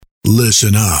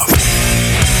Listen up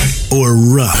or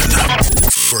run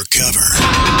for cover.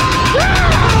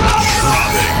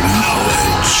 Dropping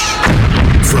knowledge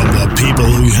from the people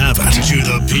who have it to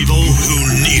the people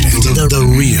who need it. The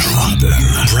real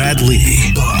Brad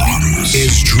Lee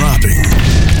is dropping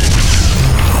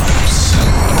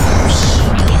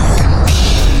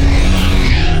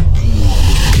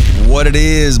What it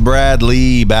is, Brad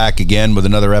Lee, back again with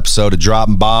another episode of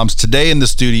Dropping Bombs. Today in the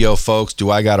studio, folks,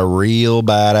 I got a real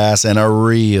badass and a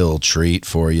real treat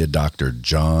for you, Dr.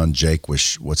 John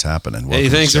Jaquish. What's happening? Welcome. Hey,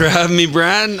 thanks for having me,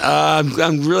 Brad.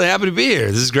 I'm really happy to be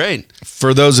here. This is great.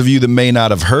 For those of you that may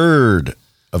not have heard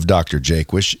of Dr.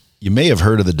 Jaquish, you may have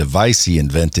heard of the device he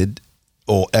invented,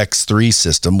 X3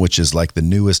 system, which is like the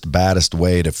newest, baddest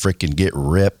way to freaking get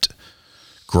ripped,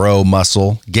 grow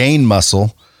muscle, gain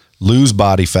muscle, lose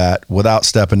body fat without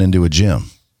stepping into a gym.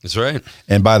 That's right.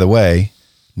 And by the way,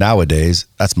 nowadays,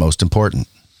 that's most important.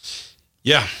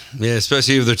 Yeah,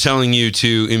 especially if they're telling you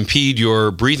to impede your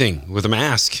breathing with a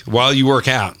mask while you work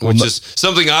out, which is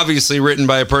something obviously written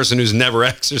by a person who's never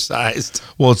exercised.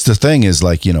 Well, it's the thing is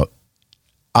like,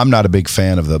 I'm not a big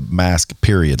fan of the mask,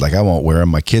 period. Like I won't wear them.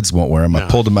 My kids won't wear them. No. I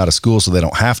pulled them out of school so they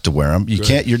don't have to wear them.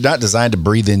 You're not designed to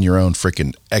breathe in your own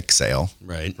freaking exhale.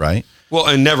 Right? Well,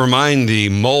 and never mind the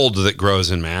mold that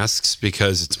grows in masks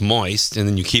because it's moist and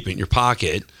then you keep it in your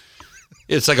pocket.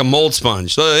 It's like a mold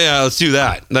sponge. So yeah, let's do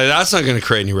that. That's not going to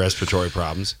create any respiratory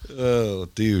problems. Oh,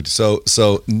 dude. So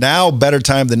now better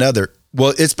time than ever.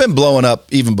 Well, it's been blowing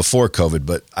up even before COVID,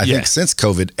 but I think since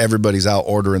COVID, everybody's out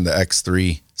ordering the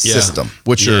X3 system,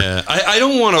 which I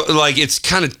don't want to, it's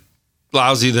kind of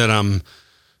lousy that I'm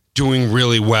doing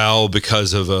really well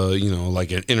because of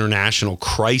an international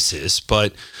crisis,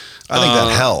 but I think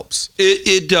that helps.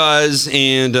 It does.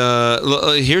 And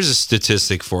here's a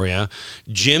statistic for you.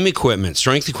 Gym equipment,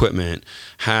 strength equipment,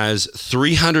 has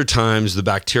 300 times the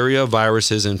bacteria,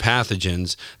 viruses, and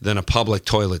pathogens than a public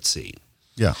toilet seat.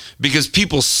 Yeah. Because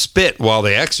people spit while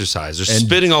they exercise. They're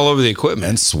spitting all over the equipment.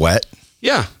 And sweat.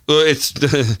 Yeah.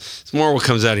 It's more what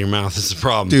comes out of your mouth is the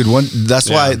problem. Dude, that's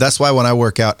why when I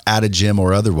work out at a gym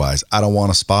or otherwise, I don't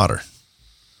want a spotter.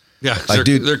 Yeah,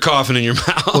 they're coughing in your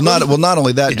mouth. Well, not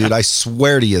only that, dude. I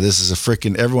swear to you, this is a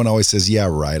freaking. Everyone always says, "Yeah,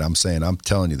 right." I'm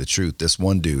telling you the truth. This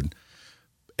one dude,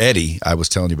 Eddie, I was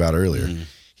telling you about earlier.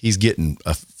 He's getting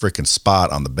a freaking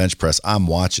spot on the bench press. I'm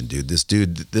watching, dude. This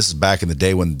is back in the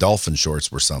day when dolphin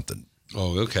shorts were something.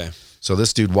 Oh, okay. So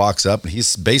this dude walks up and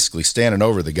he's basically standing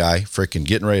over the guy, freaking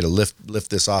getting ready to lift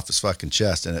this off his fucking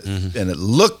chest, and it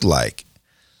looked like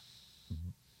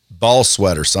ball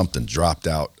sweat or something dropped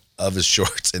out of his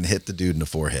shorts and hit the dude in the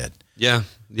forehead. Yeah.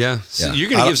 So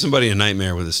you're going to give somebody a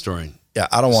nightmare with this story. Yeah,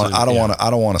 I don't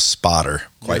want a spotter,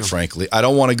 quite frankly. I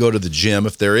don't want to go to the gym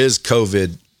if there is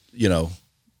COVID,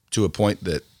 to a point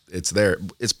that it's there.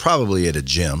 It's probably at a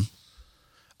gym.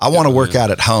 I want to work out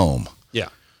at home. Yeah.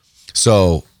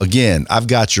 So again, I've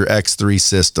got your X3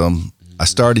 system. I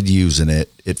started using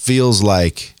it. It feels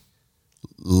like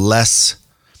I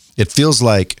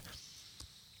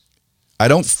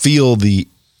don't feel the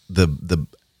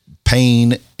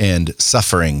pain and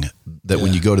suffering that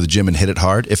when you go to the gym and hit it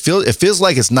hard. It feels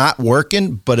like it's not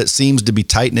working, but it seems to be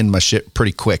tightening my shit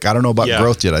pretty quick. I don't know about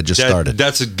growth yet. I just started.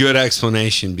 That's a good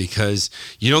explanation because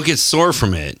you don't get sore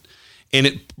from it. And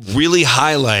it really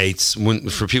highlights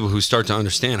for people who start to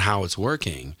understand how it's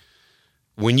working.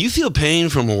 When you feel pain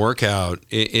from a workout,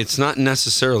 it's not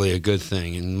necessarily a good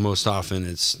thing. And most often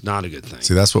it's not a good thing.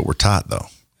 See, that's what we're taught though.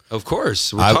 Of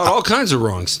course. We're taught all kinds of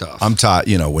wrong stuff. I'm taught,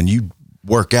 when you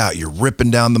work out, you're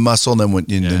ripping down the muscle, and then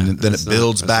then it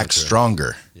builds back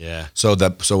stronger. Yeah. So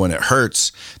when it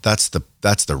hurts, that's the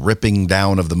ripping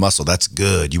down of the muscle. That's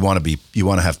good. You want to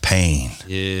have pain.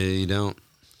 Yeah, you don't.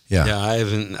 Yeah.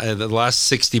 Yeah, the last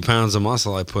 60 pounds of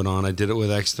muscle I put on, I did it with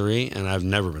X3, and I've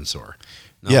never been sore.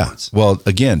 Not once. Well,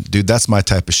 again, dude, that's my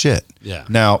type of shit. Yeah.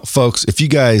 Now, folks, if you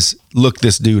guys look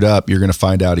this dude up, you're going to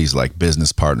find out he's like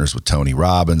business partners with Tony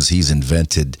Robbins. He's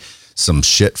invented some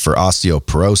shit for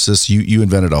osteoporosis. You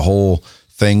invented a whole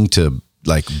thing to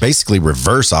basically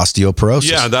reverse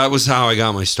osteoporosis. Yeah, that was how I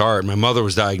got my start. My mother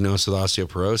was diagnosed with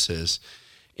osteoporosis,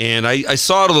 and I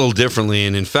saw it a little differently.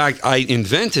 And in fact, I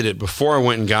invented it before I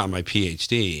went and got my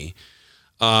PhD.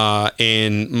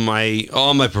 And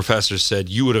all my professors said,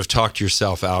 you would have talked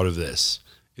yourself out of this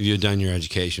if you had done your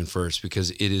education first, because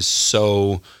it is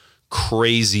so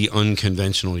crazy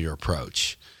unconventional, your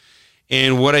approach.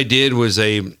 And what I did was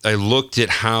I looked at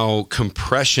how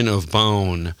compression of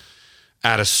bone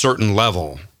at a certain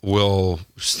level will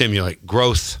stimulate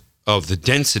growth of the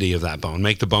density of that bone,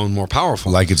 make the bone more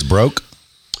powerful. Like it's broke?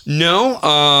 No,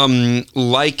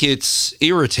 like it's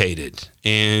irritated.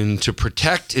 And to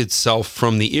protect itself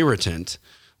from the irritant,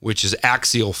 which is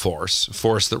axial force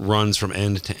that runs from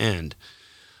end to end,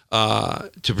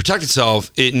 to protect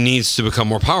itself, it needs to become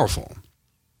more powerful.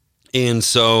 And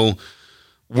so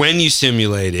when you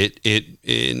stimulate it,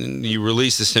 you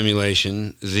release the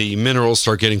stimulation, the minerals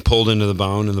start getting pulled into the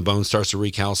bone, and the bone starts to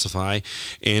recalcify.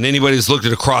 And anybody who's looked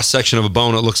at a cross section of a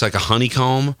bone, it looks like a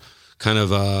honeycomb, kind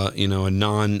of a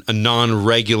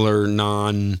non-regular,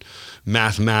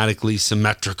 non-mathematically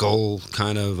symmetrical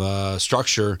kind of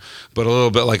structure, but a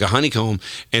little bit like a honeycomb.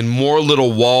 And more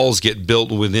little walls get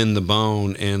built within the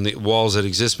bone, and the walls that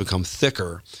exist become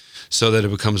thicker, so that it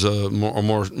becomes a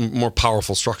more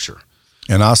powerful structure.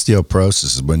 And osteoporosis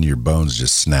is when your bones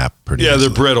just snap pretty easily. They're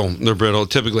brittle. They're brittle. It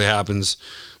typically happens.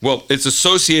 Well, it's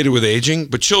associated with aging,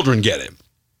 but children get it.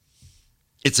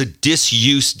 It's a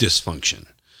disuse dysfunction.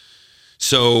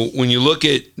 So when you look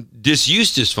at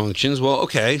disuse dysfunctions, well,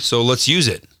 okay, so let's use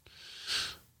it.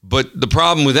 But the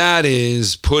problem with that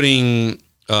is putting,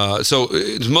 so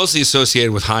it's mostly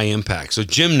associated with high impact. So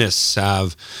gymnasts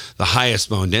have the highest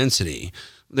bone density.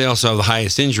 They also have the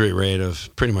highest injury rate of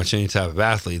pretty much any type of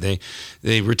athlete.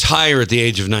 They retire at the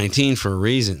age of 19 for a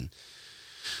reason.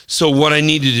 So what I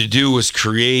needed to do was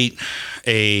create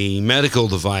a medical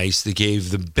device that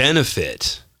gave the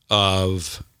benefit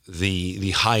of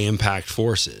the high impact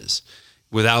forces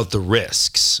without the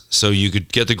risks. So you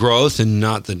could get the growth and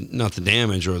not the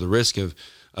damage or the risk of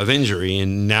injury.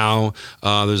 And now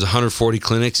there's 140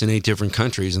 clinics in 8 different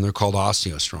countries, and they're called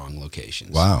OsteoStrong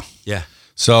locations. Wow. Yeah.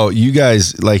 So you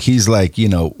guys, he's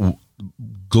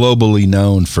globally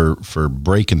known for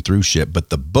breaking through shit.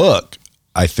 But the book,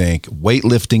 I think,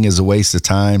 weightlifting is a waste of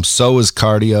time. So is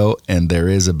cardio, and there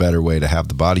is a better way to have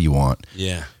the body you want.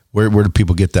 Yeah. Where do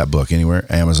people get that book? Anywhere?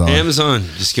 Amazon? Amazon.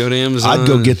 Just go to Amazon. I'd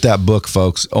go get that book,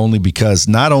 folks, only because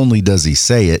not only does he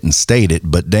say it and state it,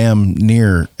 but damn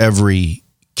near every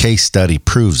case study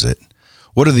proves it.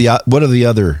 What are the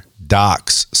other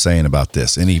docs saying about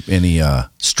this? Any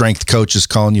strength coaches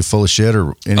calling you full of shit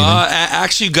or anything?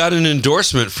 Actually got an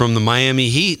endorsement from the Miami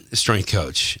Heat strength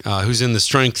coach, who's in the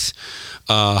Strength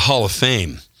Hall of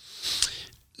Fame.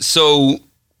 So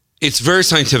it's a very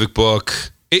scientific book.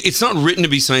 It's not written to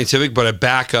be scientific, but I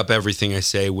back up everything I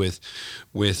say with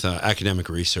academic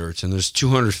research. And there's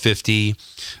 250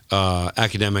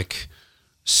 academic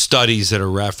studies that are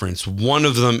referenced. One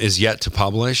of them is yet to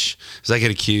publish, because I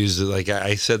get accused of,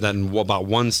 I said that in about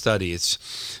one study.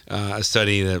 It's a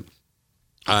study that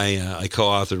I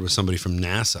co-authored with somebody from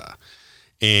NASA,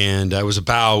 and it was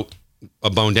about a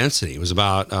bone density. It was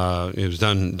about it was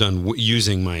done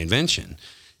using my invention.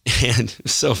 And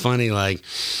it's so funny, I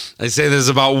say there's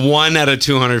about 1 out of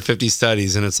 250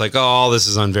 studies, and it's like, oh, this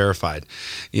is unverified,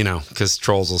 because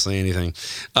trolls will say anything.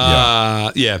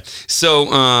 Yeah. So,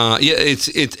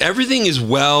 it's everything is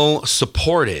well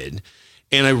supported,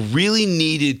 and I really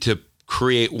needed to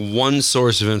create one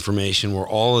source of information where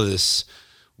all of this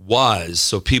was,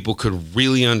 so people could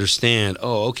really understand,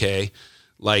 oh, okay,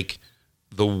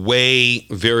 the way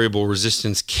variable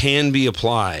resistance can be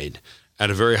applied at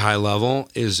a very high level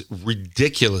is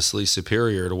ridiculously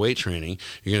superior to weight training.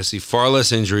 You're going to see far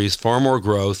less injuries, far more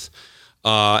growth,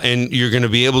 and you're going to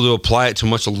be able to apply it to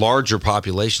much larger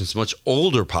populations, much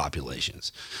older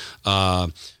populations.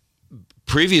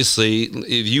 Previously,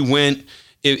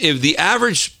 if the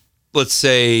average, let's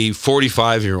say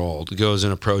 45-year-old goes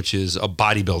and approaches a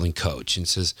bodybuilding coach and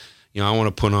says, I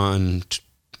want to put on,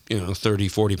 30,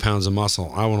 40 pounds of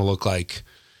muscle. I want to look like,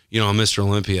 Mr.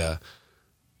 Olympia.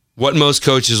 What most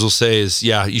coaches will say is,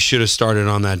 yeah, you should have started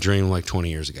on that dream 20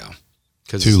 years ago.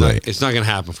 Because it's not going to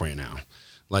happen for you now.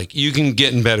 You can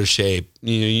get in better shape.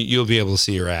 You'll be able to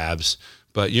see your abs,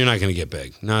 but you're not going to get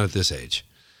big. Not at this age.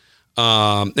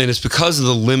 And it's because of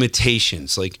the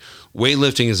limitations.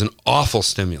 Weightlifting is an awful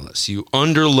stimulus. You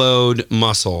underload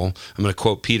muscle. I'm going to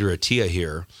quote Peter Attia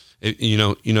here. You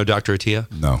know Dr.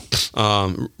 Attia? No.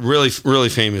 Really, really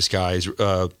famous guy.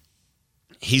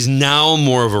 He's now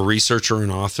more of a researcher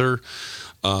and author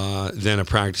than a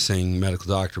practicing medical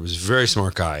doctor. He was a very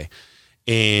smart guy.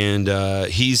 And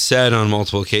he's said on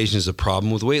multiple occasions the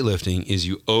problem with weightlifting is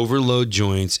you overload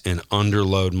joints and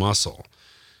underload muscle.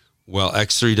 Well,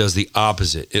 X3 does the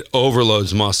opposite. It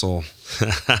overloads muscle.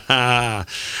 It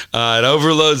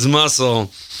overloads muscle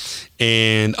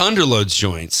and underloads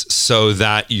joints so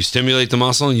that you stimulate the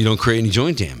muscle and you don't create any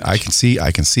joint damage. I can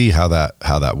see how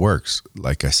that works.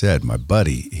 Like I said, my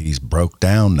buddy, he's broke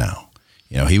down now.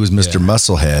 He was Mr.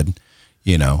 Musclehead,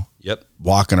 Yep.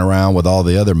 walking around with all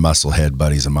the other musclehead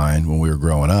buddies of mine when we were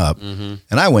growing up. Mm-hmm.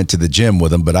 And I went to the gym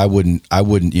with him, but I wouldn't,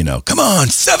 come on,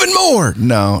 7 more.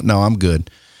 No, I'm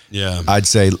good. Yeah. I'd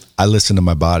say, I listen to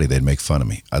my body. They'd make fun of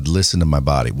me. I'd listen to my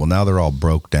body. Well, now they're all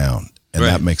broke down. And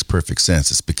that makes perfect sense.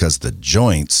 It's because the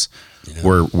joints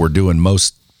were doing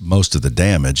most of the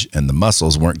damage and the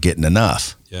muscles weren't getting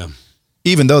enough. Yeah.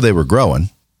 Even though they were growing.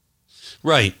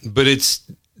 Right. But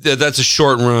that's a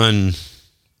short run,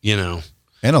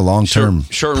 And a long-term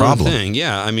short problem. run thing.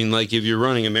 Yeah. I mean, like if you're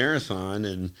running a marathon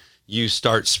and you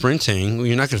start sprinting, well,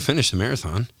 you're not going to finish the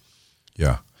marathon.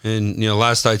 Yeah. And,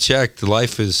 last I checked,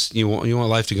 life is, you want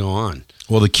life to go on.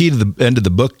 Well, the key to the end of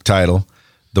the book title,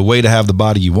 The Way to Have the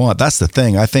Body You Want, that's the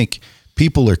thing. I think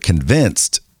people are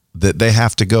convinced that they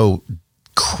have to go,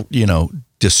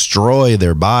 destroy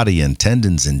their body and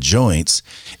tendons and joints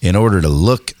in order to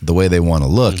look the way they want to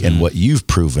look. Mm-hmm. And what you've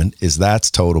proven is that's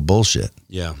total bullshit.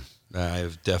 Yeah.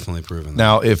 I've definitely proven that.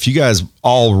 Now, if you guys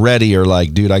already are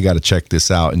like, dude, I got to check this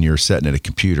out, and you're sitting at a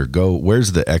computer,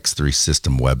 where's the X3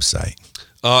 System website?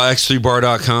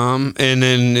 X3bar.com. And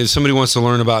then if somebody wants to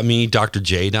learn about me,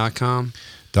 drj.com.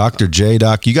 Dr. J.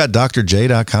 Doc. You got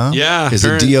drj.com? Yeah. Is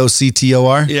it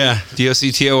DOCTOR? Yeah.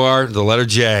 DOCTOR, the letter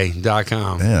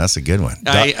J.com. Yeah, that's a good one.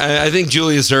 I think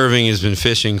Julius Irving has been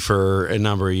fishing for a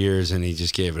number of years, and he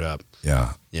just gave it up.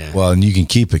 Yeah. Yeah. Well, and you can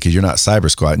keep it because you're not Cyber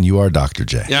Squat and you are Dr.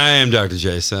 J. Yeah, I am Dr.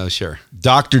 J, so sure.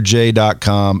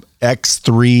 drj.com,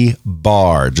 X3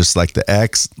 bar, just like the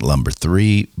X, number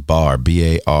 3 bar,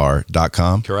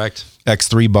 BAR.com. Correct.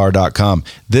 X3bar.com.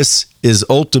 This is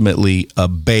ultimately a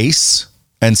base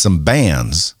and some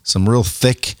bands, some real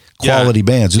thick quality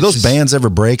bands. Do those bands ever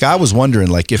break? I was wondering,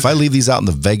 like, if I leave these out in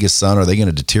the Vegas sun, are they going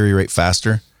to deteriorate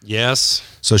faster? Yes.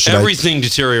 So everything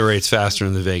deteriораtes faster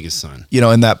in the Vegas sun.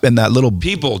 In that little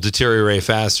people deteriorate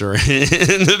faster in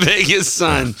the Vegas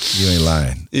sun. You ain't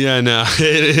lying. Yeah, no.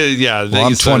 Yeah. Well,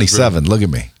 I'm 27. Look at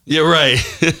me. Yeah, right.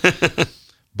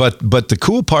 But the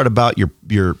cool part about your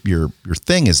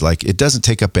thing is like it doesn't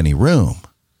take up any room.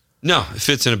 No, it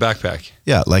fits in a backpack.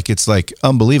 Yeah, like it's like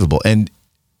unbelievable, and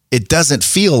it doesn't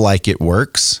feel like it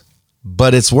works,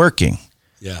 but it's working.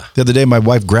 Yeah. The other day, my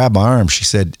wife grabbed my arm. She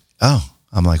said, "Oh."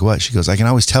 I'm like, what? She goes, I can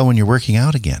always tell when you're working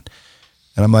out again.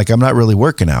 And I'm like, I'm not really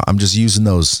working out. I'm just using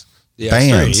those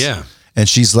bands. Yeah. And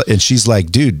she's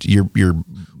like, dude, you're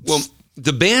well,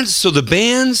 the bands. So the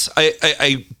bands,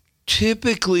 I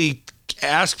typically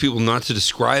ask people not to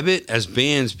describe it as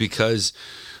bands because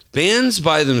bands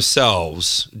by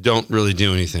themselves don't really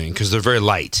do anything because they're very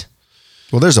light.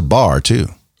 Well, there's a bar too.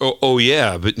 Oh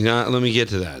yeah. But let me get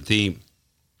to that.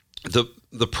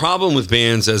 The problem with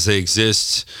bands as they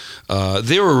exist,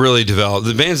 they were really developed.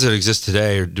 The bands that exist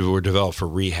today were developed for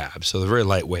rehab, so they're very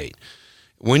lightweight.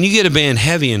 When you get a band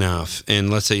heavy enough, and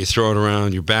let's say you throw it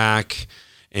around your back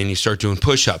and you start doing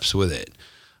push-ups with it,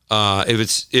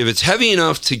 if it's heavy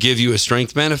enough to give you a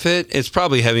strength benefit, it's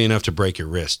probably heavy enough to break your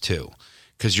wrist too,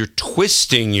 because you're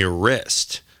twisting your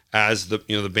wrist as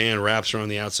the band wraps around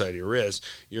the outside of your wrist.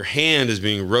 Your hand is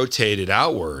being rotated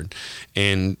outward,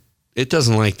 and it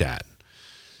doesn't like that.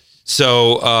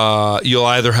 So you'll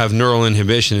either have neural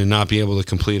inhibition and not be able to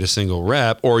complete a single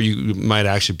rep, or you might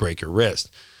actually break your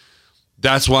wrist.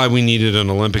 That's why we needed an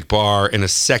Olympic bar and a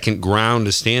second ground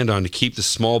to stand on to keep the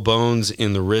small bones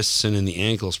in the wrists and in the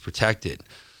ankles protected.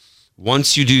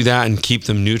 Once you do that and keep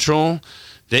them neutral,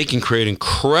 they can create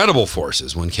incredible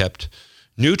forces when kept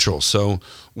neutral. So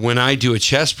when I do a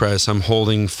chest press, I'm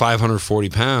holding 540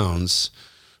 pounds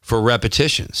for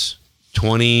repetitions.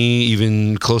 20,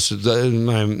 even closer to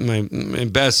my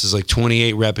best is like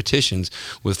 28 repetitions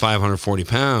with 540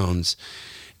 pounds.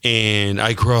 And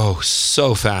I grow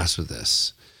so fast with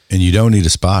this. And you don't need a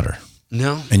spotter.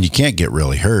 No. And you can't get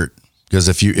really hurt because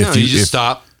if you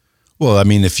stop. Well, I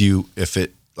mean, if you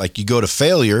go to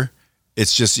failure,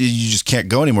 it's just, you just can't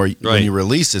go anymore. Right. When you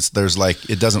release it,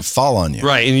 it doesn't fall on you.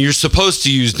 Right. And you're supposed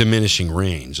to use diminishing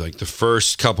range. Like the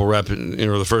first couple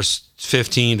the first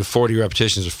 15 to 40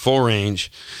 repetitions are full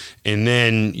range. And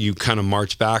then you kind of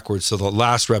march backwards. So the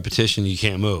last repetition, you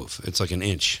can't move. It's like an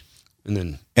inch.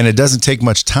 And it doesn't take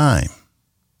much time.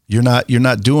 You're not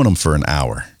doing them for an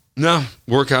hour. No,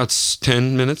 workout's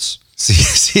 10 minutes.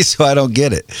 See, so I don't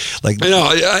get it. Like, I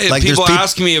know. People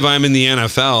ask me if I'm in the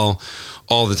NFL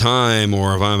all the time,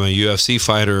 or if I'm a UFC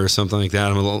fighter or something like that.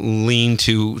 I'm a little lean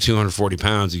to 240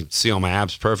 pounds. You can see all my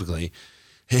abs perfectly.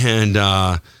 And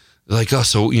like, oh,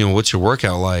 so, what's your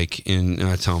workout like? And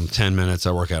I tell them 10 minutes,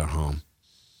 I work out at home.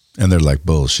 And they're like,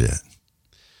 bullshit.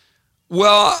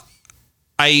 Well,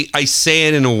 I say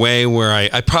it in a way where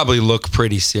I probably look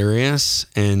pretty serious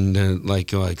and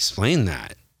explain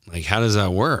that. Like, how does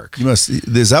that work?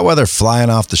 Is that why they're flying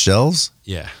off the shelves?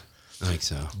 Yeah, I think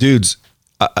so. Dudes,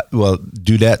 well,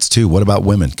 dudettes too. What about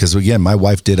women? Because again, my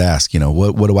wife did ask,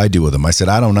 what do I do with them? I said,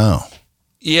 I don't know.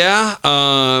 Yeah.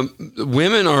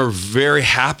 Women are very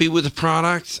happy with the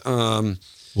product.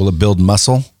 Will it build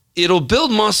muscle? It'll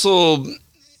build muscle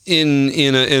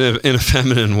in a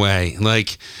feminine way.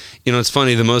 Like, it's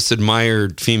funny. The most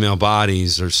admired female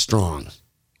bodies are strong.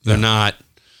 They're not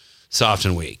soft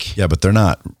and weak. Yeah, but they're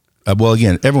not. Well,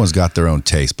 again, everyone's got their own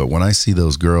taste. But when I see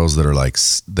those girls that are like,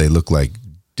 they look like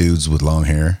dudes with long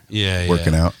hair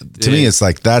working out. To me, it's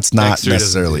like, that's not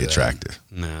necessarily attractive.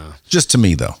 No. Just to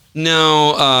me, though.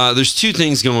 No, there's two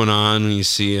things going on when you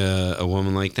see a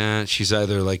woman like that. She's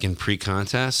either like in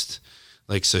pre-contest,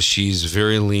 like, so she's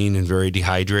very lean and very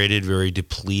dehydrated, very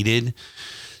depleted.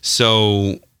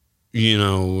 So,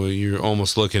 you're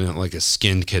almost looking at like a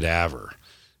skinned cadaver.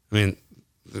 I mean,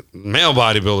 male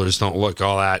bodybuilders don't look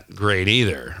all that great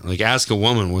either. Like, ask a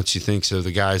woman what she thinks of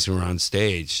the guys who are on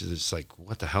stage. It's like,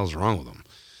 what the hell's wrong with them?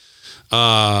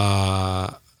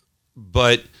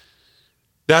 But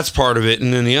that's part of it.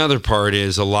 And then the other part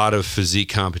is a lot of physique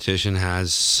competition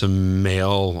has some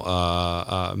male-driven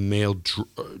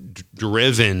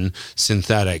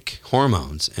synthetic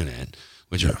hormones in it,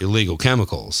 which are illegal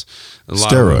chemicals.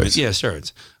 Steroids.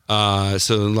 Steroids.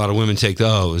 So a lot of women take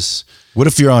those. What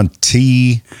if you're on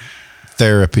T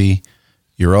therapy,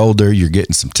 you're older, you're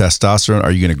getting some testosterone,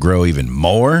 are you going to grow even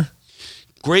more?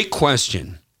 Great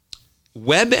question.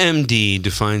 WebMD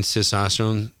defines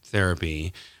testosterone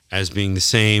therapy as being the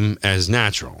same as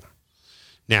natural.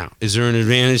 Now, is there an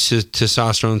advantage to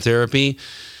testosterone therapy?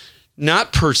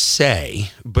 Not per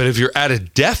se, but if you're at a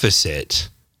deficit,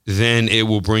 then it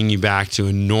will bring you back to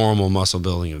a normal muscle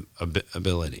building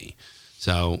ability.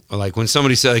 So, like when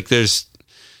somebody said, like, there's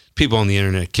people on the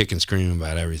internet kicking and screaming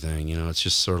about everything, it's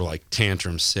just sort of like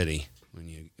tantrum city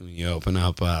when you open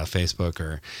up Facebook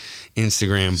or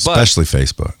Instagram, especially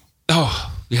Facebook.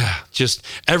 Oh yeah, just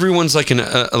everyone's like an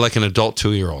adult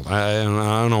 2-year-old. I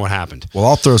don't know what happened. Well,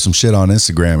 I'll throw some shit on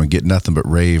Instagram and get nothing but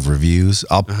rave reviews.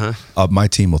 My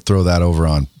team will throw that over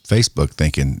on Facebook,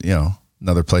 thinking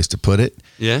another place to put it.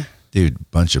 Yeah,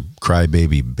 dude, bunch of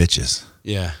crybaby bitches.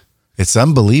 Yeah, it's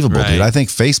unbelievable, dude. I think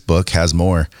Facebook has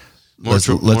more. Let's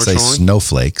say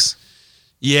snowflakes.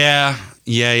 Yeah.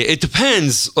 It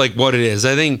depends, like, what it is.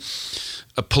 I think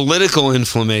political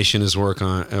information is worse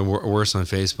on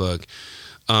Facebook.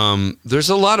 There's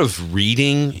a lot of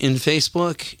reading in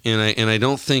Facebook, and I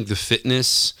don't think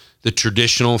the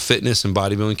traditional fitness and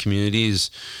bodybuilding community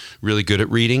is really good at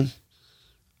reading.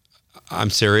 I'm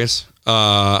serious.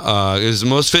 Because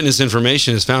most fitness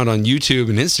information is found on YouTube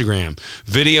and Instagram,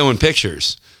 video and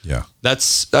pictures. Yeah,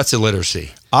 that's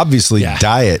illiteracy. Obviously,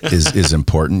 diet is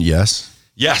important. Yes,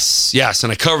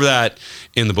 and I cover that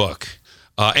in the book.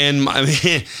 And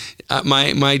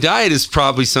my diet is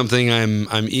probably something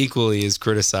I'm equally as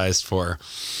criticized for,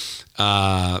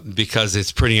 because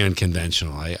it's pretty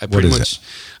unconventional. I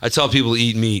tell people to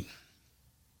eat meat,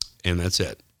 and that's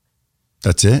it.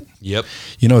 That's it? Yep.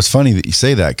 It's funny that you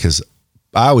say that, because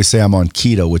I always say I'm on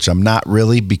keto, which I'm not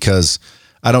really, because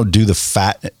I don't do the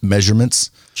fat measurements.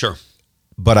 Sure.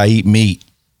 But I eat meat,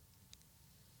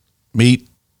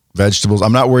 vegetables.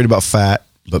 I'm not worried about fat,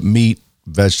 but meat,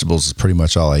 vegetables is pretty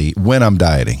much all I eat when I'm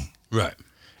dieting. Right.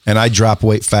 And I drop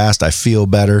weight fast. I feel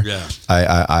better. Yeah.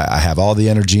 I have all the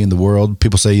energy in the world.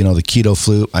 People say, the keto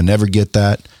flu. I never get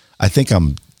that. I think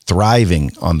I'm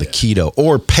thriving on the keto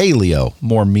or paleo,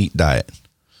 more meat diet.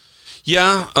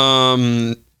 Yeah.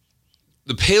 The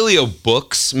paleo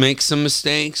books make some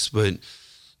mistakes, but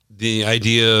the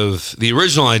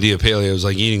original idea of paleo is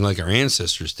like eating like our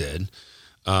ancestors did,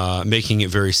 making it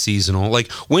very seasonal.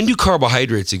 Like, when do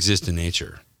carbohydrates exist in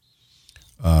nature?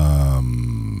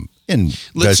 In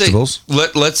vegetables.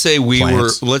 Let's say we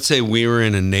plants. were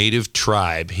in a native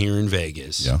tribe here in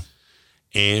Vegas. Yeah.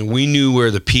 And we knew where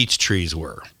the peach trees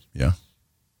were. Yeah.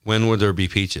 When would there be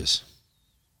peaches?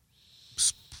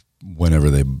 Whenever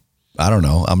I don't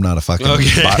know. I'm not a fucking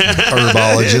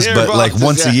herbologist, but like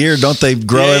once a year, don't they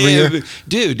grow every year?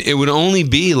 Dude, it would only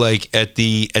be like at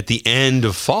the end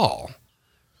of fall.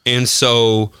 And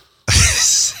so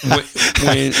how do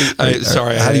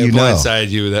you know? Blindsided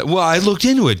you with that. Well, I looked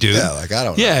into it, dude. Yeah, like I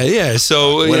don't know. Yeah.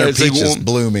 So when are it's peaches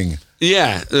blooming?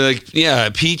 Yeah,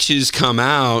 peaches come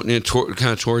out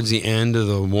kind of towards the end of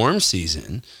the warm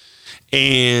season,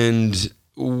 and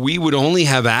we would only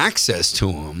have access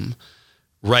to them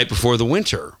right before the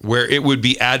winter, where it would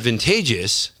be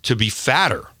advantageous to be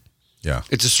fatter. Yeah.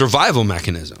 It's a survival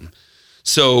mechanism.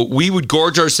 So we would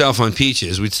gorge ourselves on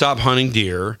peaches. We'd stop hunting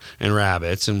deer and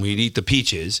rabbits, and we'd eat the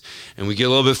peaches, and we'd get a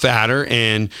little bit fatter.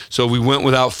 And so we went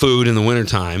without food in the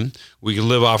wintertime. We could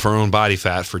live off our own body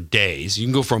fat for days. You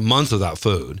can go for a month without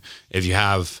food if you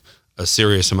have a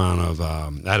serious amount of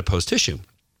adipose tissue.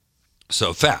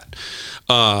 So fat.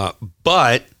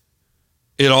 But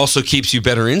it also keeps you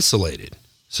better insulated.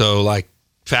 So like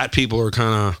fat people are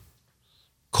kind of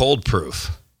cold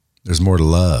proof. There's more to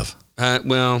love.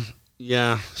 Well,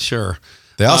 yeah, sure.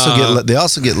 They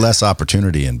also get less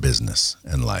opportunity in business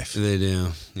and life. They do.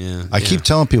 Yeah. I keep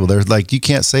telling people, they're like, you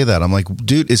can't say that. I'm like,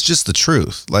 dude, it's just the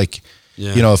truth. Like,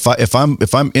 Yeah. you know, if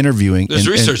I'm interviewing, there's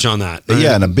research on that. Right?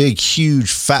 Yeah, and a big,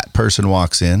 huge, fat person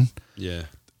walks in, Yeah.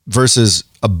 versus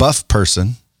a buff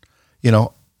person, you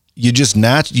know, you just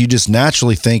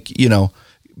naturally think, you know,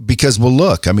 because, well,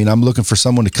 look, I mean, I'm looking for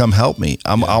someone to come help me.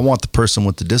 I want the person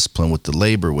with the discipline, with the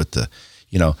labor, with the,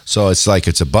 you know, so it's like,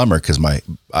 it's a bummer because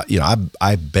you know,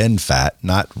 I've been fat,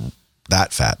 not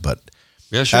that fat, but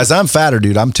Yeah, sure. as I'm fatter,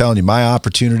 dude, I'm telling you, my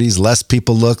opportunities, less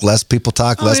people look, less people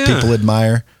talk, less people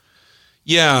admire.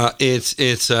 Yeah, it's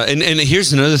and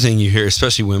here's another thing you hear,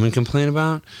 especially women complain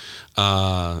about,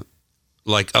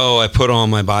 like, oh, I put all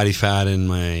my body fat in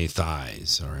my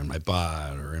thighs or in my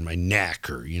butt or in my neck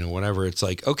or, you know, whatever. It's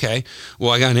like, okay,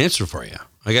 well, I got an answer for you.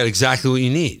 I got exactly what you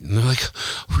need. And they're like,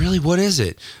 really, what is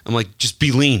it? I'm like, just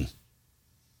be lean.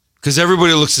 Because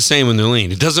everybody looks the same when they're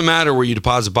lean. It doesn't matter where you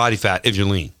deposit body fat if you're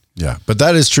lean. Yeah, but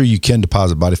that is true. You can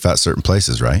deposit body fat certain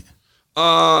places, right?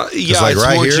 Yeah, like it's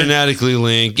right more here? genetically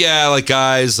linked. Yeah, like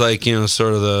guys, like, you know,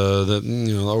 sort of the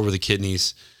you know, over the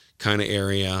kidneys kind of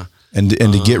area. And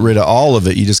to get rid of all of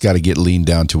it, you just got to get lean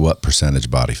down to what percentage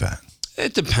body fat?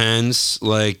 It depends,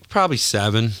 like probably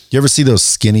 7. You ever see those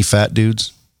skinny fat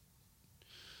dudes?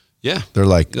 Yeah, They're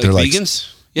like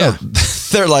vegans. Yeah, no,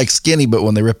 they're like skinny, but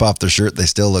when they rip off their shirt, they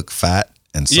still look fat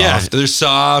and soft. yeah, they're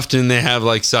soft and they have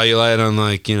like cellulite on,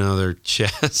 like, you know, their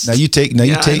chest. Now you take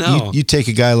you take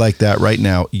a guy like that right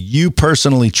now. You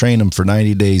personally train him for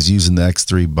 90 days using the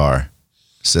X3 bar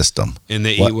system, and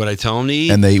they eat what I tell them to eat,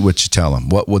 and they eat what you tell them.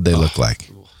 What would they look like?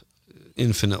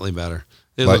 Infinitely better.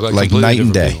 They Like look like night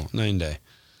and day. people. Night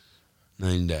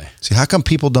and day. See, how come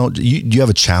people don't? Do you have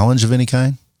a challenge of any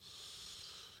kind?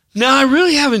 No, I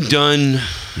really haven't done.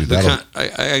 Dude, I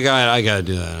got to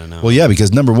do that. I know. Well, yeah,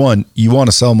 because number one, you want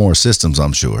to sell more systems,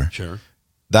 I'm sure. Sure.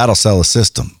 That'll sell a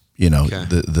system, you know, Okay.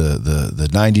 the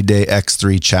 90-day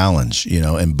X3 challenge, you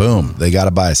know, and boom, they got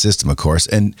to buy a system, of course.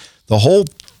 And the whole,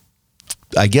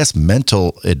 I guess,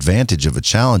 mental advantage of a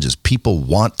challenge is people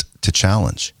want to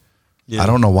challenge. Yeah. I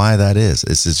don't know why that is.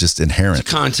 It's just inherent.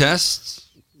 It's a contest.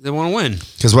 They want to win.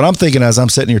 Because what I'm thinking as I'm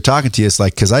sitting here talking to you, it's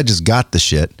like, because I just got the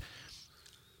shit.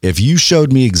 If you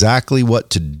showed me exactly what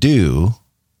to do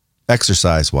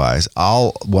exercise wise,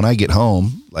 when I get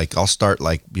home, like I'll start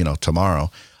like, you know, tomorrow,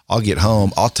 I'll get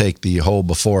home, I'll take the whole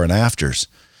before and afters.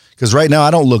 Because right now I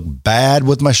don't look bad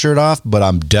with my shirt off, but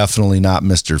I'm definitely not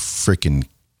Mr. freaking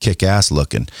kick ass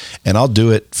looking. And I'll do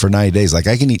it for 90 days. Like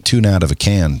I can eat tuna out of a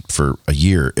can for a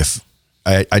year if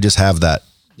I just have that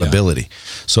ability.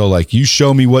 So like you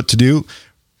show me what to do.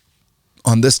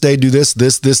 On this day, do this,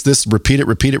 repeat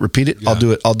it. Yeah.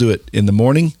 I'll do it in the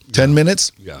morning, 10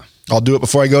 minutes. Yeah. I'll do it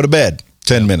before I go to bed,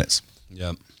 10 minutes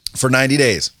Yep. for 90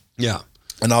 days. Yeah.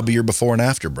 And I'll be your before and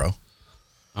after, bro.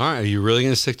 All right. Are you really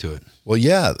going to stick to it? Well,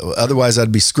 yeah. Otherwise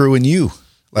I'd be screwing you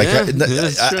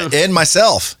That's true. and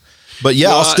myself. But yeah,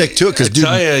 I'll stick to it because, dude,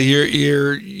 I tell you,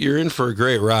 you're in for a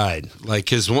great ride. Like,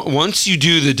 because once you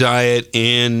do the diet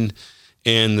and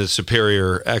the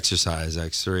superior exercise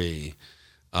X3,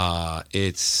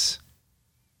 it's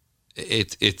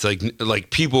like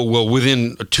people will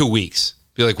within 2 weeks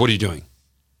be like, what are you doing?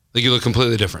 Like you look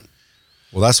completely different.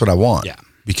 well, that's what I want. Yeah.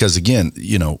 Because again,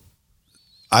 you know,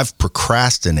 I've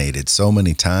procrastinated so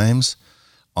many times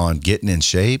on getting in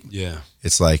shape. Yeah.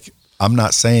 It's like, I'm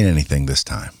not saying anything this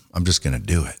time. I'm just going to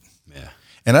do it. Yeah.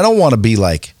 And I don't want to be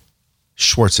like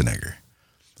Schwarzenegger.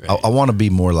 Right. I want to be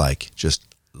more like just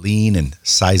lean and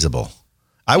sizable.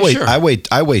 I Sure. weigh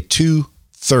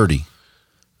 230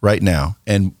 right now.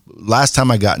 And last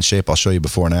time I got in shape, I'll show you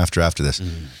before and after this.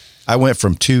 I went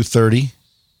from 230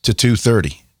 to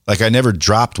 230. Like I never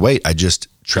dropped weight. I just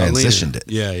transitioned it.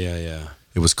 Yeah. Yeah.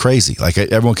 It was crazy. Like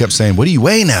everyone kept saying, what do you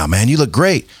weigh now, man? You look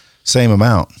great. Same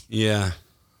amount. Yeah.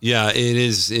 Yeah. It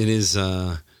is.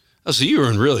 So you were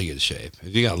in really good shape.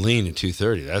 If you got lean at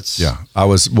 230, that's. Yeah. I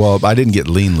didn't get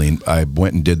lean. I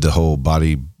went and did the whole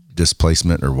body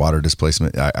displacement or water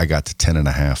displacement. I got to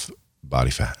 10.5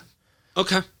 body fat.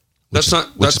 Okay. Which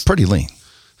is pretty lean.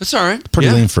 That's all right. Pretty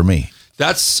lean for me.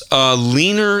 That's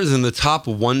leaner than the top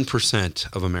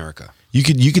 1% of America. You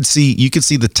could see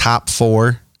the top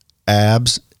 4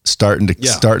 abs starting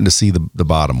to see the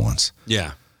bottom ones.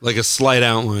 Yeah. Like a slight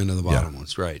outline of the bottom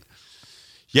ones. Right.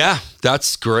 Yeah,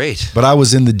 that's great. But I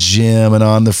was in the gym and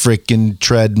on the freaking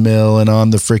treadmill and on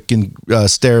the freaking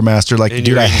Stairmaster. Like, And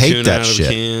dude, you're I eating hate tuna that out of a shit.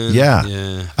 can. Yeah.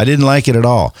 Yeah. I didn't like it at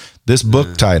all. This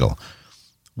book title,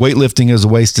 Weightlifting is a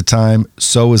Waste of Time,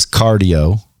 So is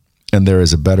Cardio, and There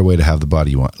is a Better Way to Have the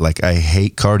Body You Want. Like, I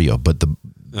hate cardio, but the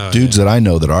dudes that I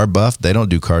know that are buff, they don't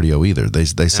do cardio either. They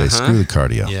say, screw the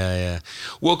cardio. Yeah.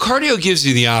 Well, cardio gives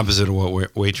you the opposite of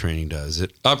what weight training does.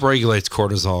 It upregulates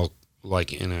cortisol,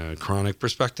 like in a chronic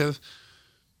perspective.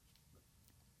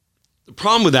 The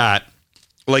problem with that,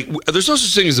 like, there's no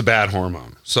such thing as a bad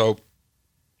hormone. So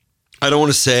I don't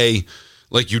want to say,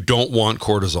 like, you don't want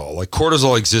cortisol. Like,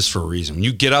 cortisol exists for a reason. When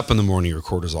you get up in the morning, your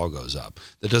cortisol goes up.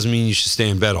 That doesn't mean you should stay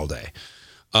in bed all day.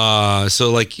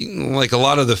 So like a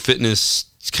lot of the fitness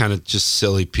kind of just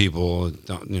silly people,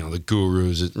 the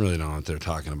gurus that really don't know what they're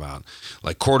talking about.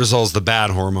 Like, cortisol is the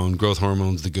bad hormone, growth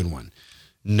hormone is the good one.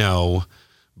 No,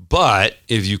 but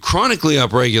if you chronically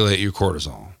upregulate your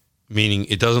cortisol, meaning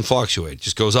it doesn't fluctuate, it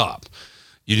just goes up,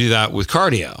 you do that with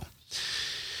cardio.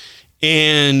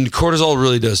 And cortisol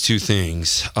really does two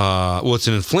things. Well, it's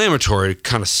an inflammatory to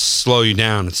kind of slow you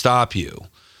down and stop you.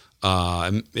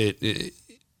 But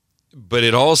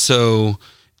it also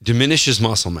diminishes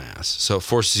muscle mass. So it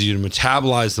forces you to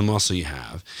metabolize the muscle you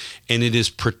have. And it is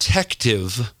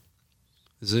protective,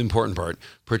 this is the important part,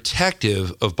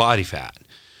 protective of body fat.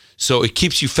 So it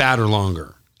keeps you fatter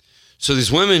longer. So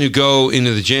these women who go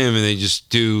into the gym and they just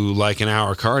do like an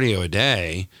hour cardio a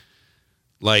day,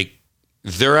 like,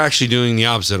 they're actually doing the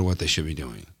opposite of what they should be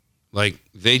doing. Like,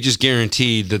 they just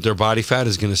guaranteed that their body fat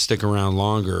is going to stick around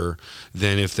longer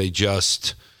than if they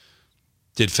just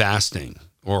did fasting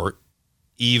or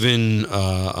even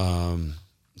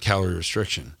calorie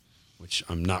restriction, which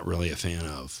I'm not really a fan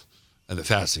of. The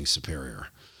fasting's superior.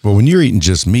 Well, when you're eating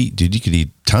just meat, dude, you could eat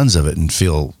tons of it and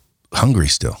feel hungry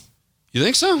still. You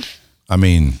think so? I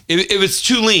mean, if it's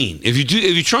too lean, if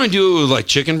you try and do it with like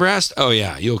chicken breast, oh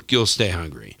yeah, you'll stay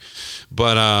hungry.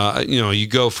 But you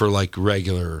go for like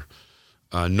regular,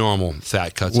 normal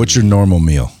fat cuts. What's your normal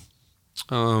meal?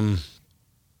 2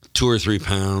 or 3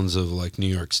 pounds of like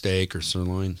New York steak or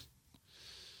sirloin.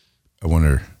 I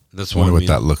wonder what meal.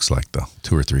 that looks like though.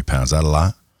 2 or 3 pounds. Is that a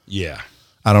lot? Yeah.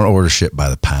 I don't order shit by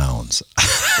the pounds.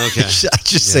 Okay. I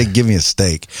just say, give me a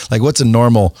steak. Like, what's a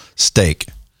normal steak?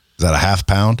 Is that a half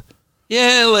pound?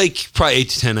 Yeah, like probably 8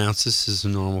 to 10 ounces is a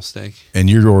normal steak. And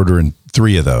you're ordering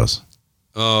 3 of those.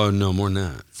 Oh, no, more than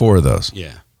that. 4 of those.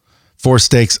 Yeah. 4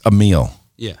 steaks a meal.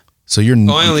 Yeah. So you're.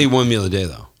 I only eat 1 meal a day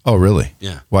though. Oh, really?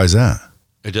 Yeah. Why is that?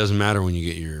 It doesn't matter when you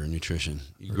get your nutrition.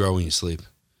 You grow when you sleep.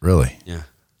 Really? Yeah.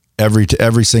 Every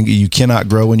single, you cannot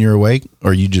grow when you're awake,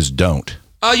 or you just don't.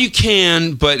 Oh, you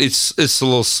can, but it's a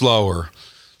little slower.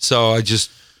 So I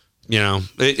just,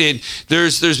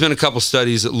 there's been a couple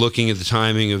studies looking at the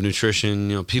timing of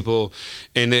nutrition, people,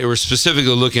 and they were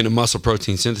specifically looking at muscle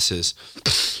protein synthesis.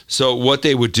 So what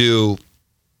they would do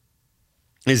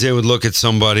is they would look at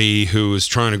somebody who was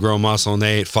trying to grow muscle and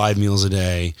they ate 5 meals a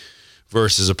day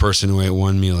versus a person who ate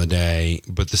 1 meal a day,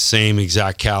 but the same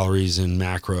exact calories and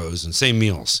macros and same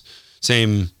meals,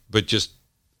 but just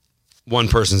one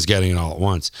person's getting it all at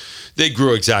once. They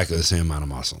grew exactly the same amount of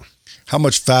muscle. How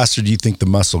much faster do you think the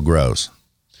muscle grows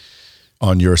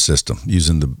on your system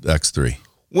using the X3?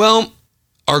 Well,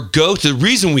 the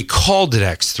reason we called it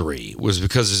X3 was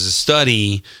because there's a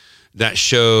study that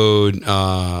showed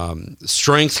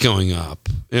strength going up.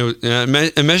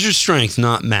 It measures strength,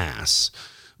 not mass.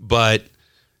 But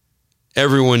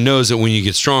everyone knows that when you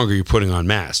get stronger, you're putting on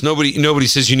mass. Nobody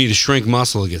says you need to shrink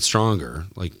muscle to get stronger.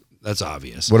 Like, that's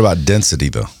obvious. What about density,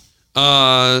 though?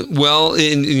 Well,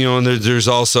 and there's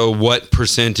also what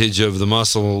percentage of the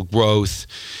muscle growth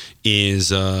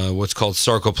is what's called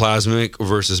sarcoplasmic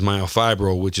versus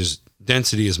myofibril, which is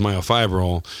density is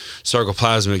myofibril.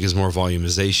 Sarcoplasmic is more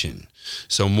volumization.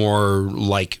 So more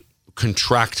like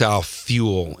contractile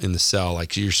fuel in the cell,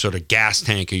 like your sort of gas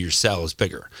tank of your cell is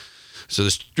bigger. So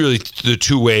there's really the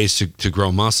 2 ways to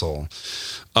grow muscle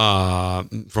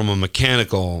from a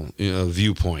mechanical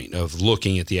viewpoint of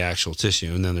looking at the actual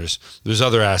tissue, and then there's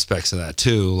other aspects of that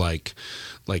too, like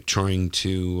trying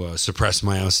to suppress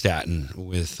myostatin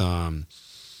with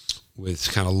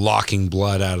kind of locking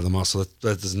blood out of the muscle.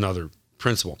 That is another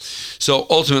principle. So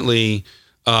ultimately,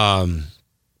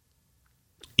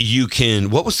 you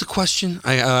can. What was the question?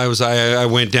 I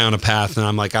went down a path, and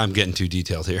I'm like, I'm getting too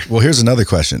detailed here. Well, here's another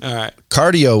question. All right.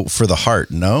 Cardio for the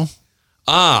heart, no?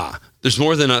 There's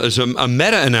more than there's a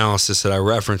meta-analysis that I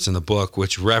reference in the book,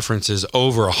 which references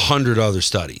over 100 other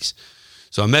studies.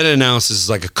 So a meta-analysis is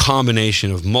like a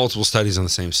combination of multiple studies on the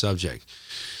same subject.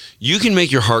 You can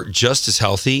make your heart just as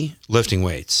healthy lifting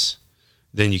weights.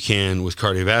 than you can with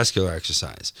cardiovascular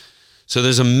exercise. So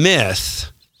there's a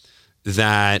myth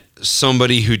that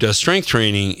somebody who does strength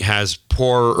training has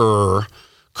poorer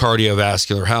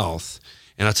cardiovascular health.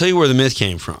 And I'll tell you where the myth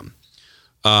came from.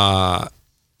 You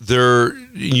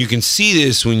can see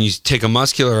this when you take a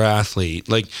muscular athlete,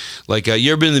 like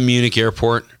you ever been to the Munich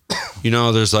airport?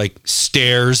 There's like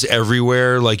stairs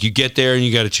everywhere. Like you get there and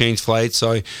you got to change flights.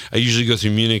 So I usually go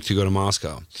through Munich to go to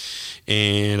Moscow.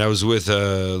 And I was with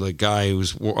a guy who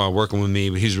was working with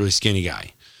me, but he's a really skinny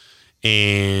guy.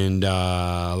 And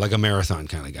like a marathon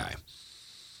kind of guy.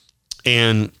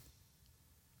 And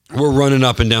we're running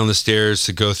up and down the stairs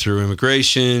to go through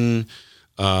immigration,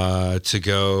 you have to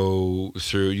go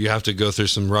through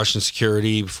some Russian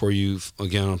security before you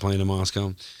get on a plane to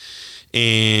Moscow.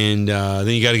 And then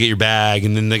you got to get your bag,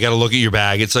 and then they got to look at your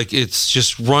bag. It's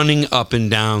just running up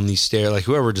and down these stairs. Like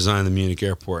whoever designed the Munich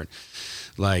airport,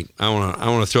 like I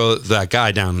want to throw that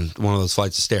guy down one of those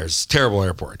flights of stairs. It's a terrible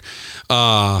airport.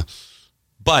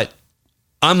 But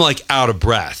I'm like out of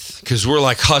breath because we're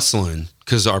like hustling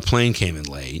because our plane came in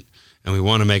late and we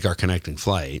want to make our connecting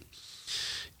flight.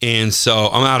 And so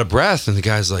I'm out of breath, and the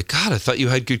guy's like, God, I thought you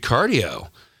had good cardio.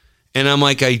 And I'm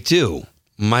like, I do.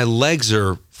 My legs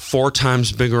are 4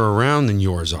 times bigger around than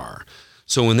yours are.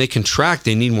 So when they contract,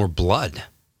 they need more blood.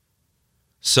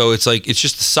 So it's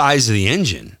just the size of the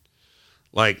engine.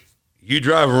 Like you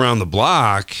drive around the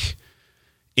block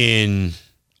in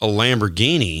a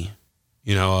Lamborghini,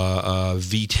 a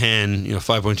V10,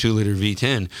 5.2 liter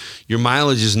V10, your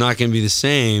mileage is not going to be the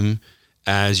same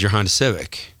as your Honda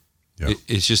Civic. Yep.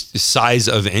 It's just the size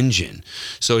of engine.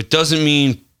 So it doesn't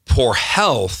mean poor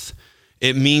health.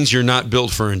 It means you're not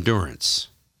built for endurance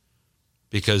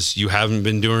because you haven't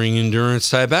been doing endurance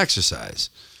type exercise.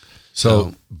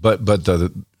 So but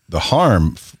the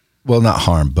harm, well, not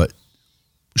harm, but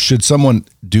should someone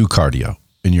do cardio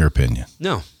in your opinion?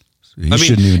 No.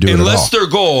 Shouldn't even do it at all. Unless their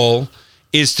goal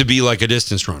is to be like a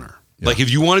distance runner. Yeah. Like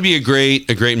if you want to be a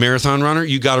great marathon runner,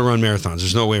 you got to run marathons.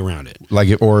 There's no way around it.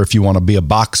 Or if you want to be a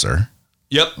boxer.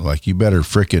 Yep. Like you better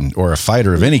or a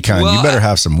fighter of any kind, you better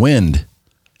have some wind.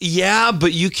 Yeah,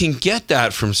 but you can get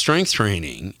that from strength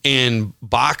training and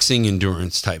boxing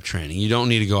endurance type training. You don't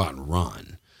need to go out and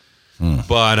run.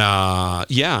 But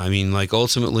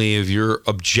ultimately if your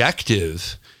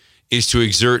objective is to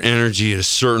exert energy at a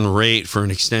certain rate for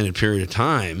an extended period of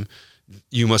time,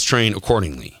 you must train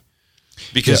accordingly.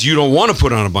 Because you don't want to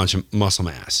put on a bunch of muscle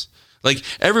mass. Like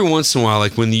every once in a while,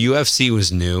 like when the UFC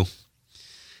was new,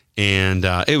 and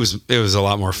it was a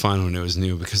lot more fun when it was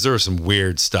new because there was some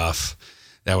weird stuff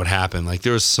that would happen. Like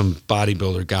there was some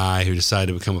bodybuilder guy who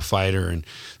decided to become a fighter, and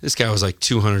this guy was like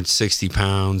 260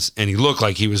 pounds, and he looked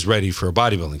like he was ready for a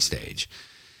bodybuilding stage.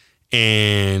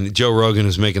 And Joe Rogan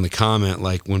was making the comment,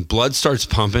 like when blood starts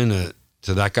pumping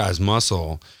to that guy's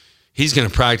muscle, he's going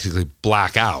to practically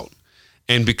black out.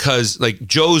 And because like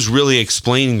Joe's really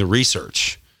explaining the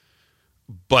research,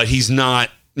 but he's not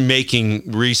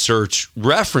making research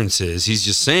references. He's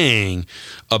just saying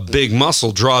a big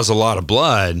muscle draws a lot of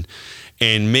blood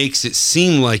and makes it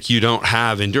seem like you don't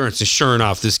have endurance. And sure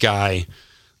enough, this guy,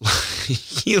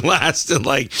 he lasted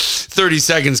like 30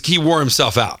 seconds. He wore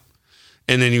himself out.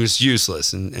 And then he was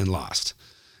useless and lost.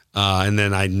 And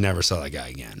then I never saw that guy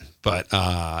again. But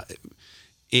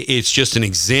it's just an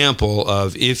example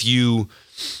of if you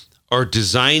are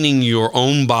designing your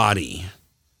own body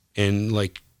and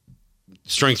like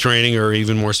strength training, or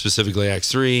even more specifically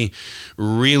X3,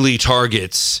 really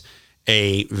targets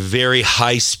a very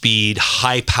high speed,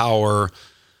 high power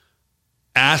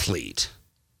athlete.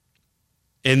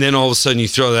 And then all of a sudden you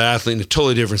throw that athlete in a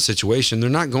totally different situation, they're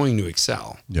not going to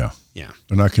excel. Yeah. Yeah.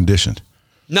 They're not conditioned.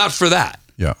 Not for that.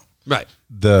 Yeah. Right.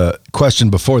 The question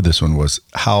before this one was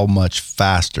how much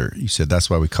faster? You said that's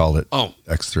why we call it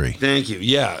X3. Thank you.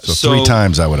 Yeah. So 3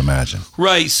 times, I would imagine.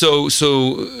 Right. So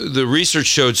the research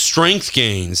showed strength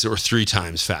gains were 3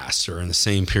 times faster in the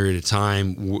same period of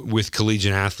time with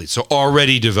collegiate athletes. So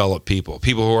already developed people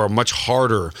who are much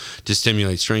harder to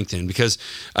stimulate strength in. Because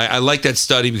I like that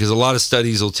study because a lot of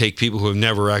studies will take people who have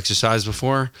never exercised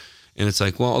before. And it's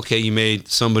like, well, okay, you made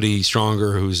somebody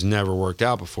stronger who's never worked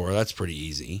out before. That's pretty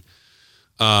easy.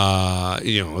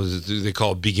 They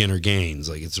call it beginner gains.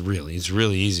 Like it's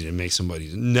really easy to make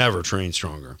somebody never train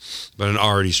stronger, but an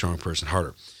already strong person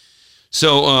harder.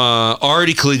 So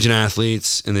already collegiate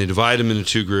athletes, and they divide them into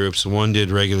 2 groups. One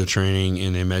did regular training,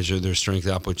 and they measured their strength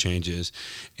output changes,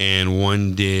 and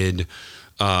one did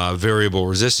variable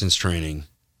resistance training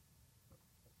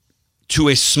to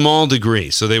a small degree.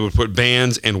 So they would put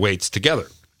bands and weights together.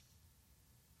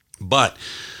 But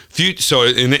So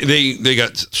and they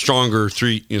got stronger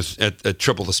at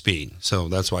triple the speed. So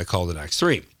that's why I called it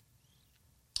X3.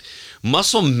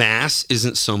 Muscle mass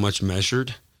isn't so much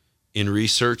measured in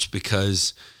research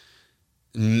because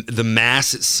the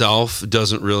mass itself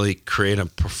doesn't really create a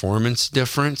performance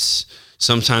difference.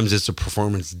 Sometimes it's a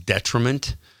performance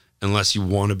detriment unless you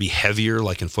want to be heavier,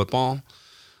 like in football.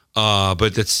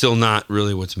 But that's still not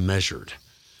really what's measured.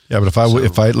 Yeah, but if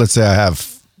I let's say I have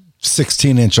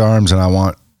 16-inch arms and I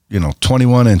want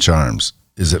 21-inch arms,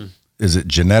 is it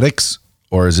genetics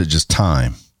or is it just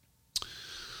time?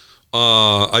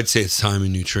 I'd say it's time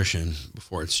and nutrition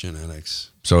before it's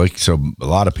genetics. So a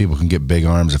lot of people can get big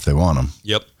arms if they want them.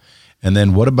 Yep. And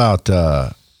then what about,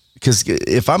 because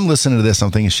if I'm listening to this,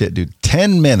 I'm thinking, shit, dude,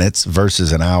 10 minutes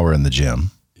versus an hour in the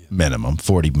gym, minimum,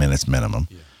 40 minutes minimum.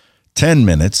 Yeah. 10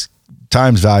 minutes,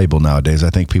 time's valuable nowadays. I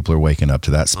think people are waking up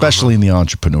to that, especially in the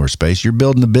entrepreneur space. You're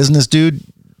building a business, dude.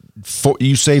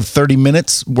 You save 30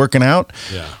 minutes working out.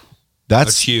 Yeah.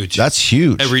 That's huge. That's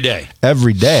huge. Every day.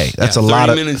 That's a lot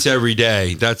of 30 minutes every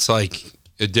day. That's like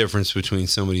a difference between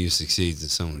somebody who succeeds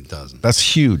and someone who doesn't. That's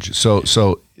huge.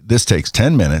 So this takes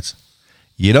 10 minutes.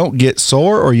 You don't get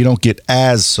sore or you don't get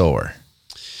as sore.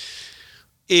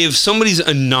 If somebody's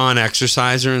a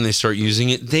non-exerciser and they start using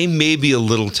it, they may be a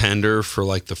little tender for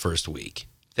like the first week.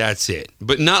 That's it.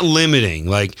 But not limiting.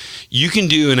 Like you can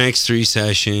do an X3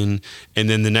 session and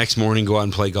then the next morning go out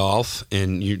and play golf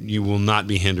and you will not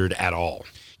be hindered at all.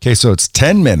 Okay, so it's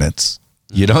 10 minutes.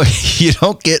 You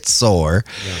don't get sore.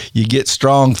 Yeah. You get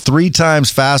strong 3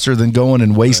 times faster than going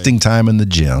and wasting time in the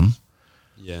gym.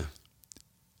 Yeah.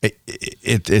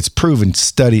 It's proven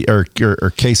study or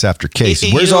case after case.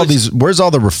 Where's all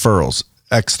the referrals?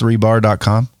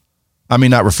 X3bar.com? I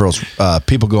mean, not referrals.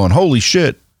 People going, holy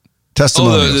shit.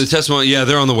 Testimonials. The testimony. Yeah,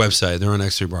 they're on the website. They're on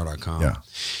x3bar.com. Yeah.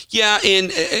 Yeah,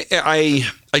 and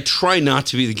I try not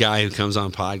to be the guy who comes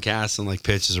on podcasts and like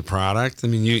pitches a product. I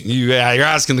mean, you're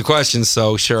asking the questions,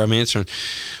 so sure, I'm answering.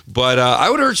 But I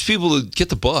would urge people to get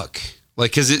the book,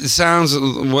 like, because it sounds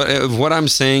what I'm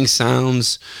saying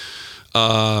sounds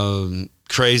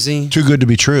crazy. Too good to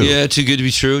be true. Yeah, too good to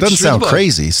be true. Doesn't sound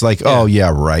crazy. It's like, oh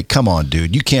yeah, right. Come on,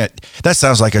 dude. You can't. That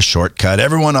sounds like a shortcut.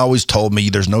 Everyone always told me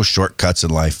there's no shortcuts in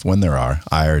life. When there are,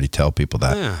 I already tell people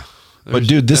that. Yeah. But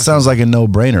dude, this sounds like a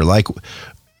no-brainer. Like,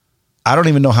 I don't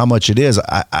even know how much it is.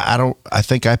 I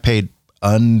think I paid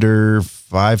under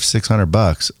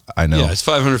 $500-600. I know. Yeah, it's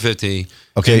 $550.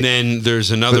 Okay. And then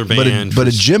there's another band. But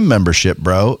a gym membership,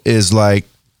 bro, is like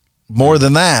more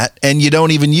than that, and you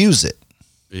don't even use it.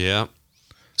 Yeah.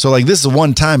 So like this is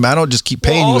one time. I don't just keep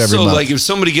paying you every month. Also, like if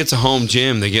somebody gets a home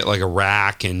gym, they get like a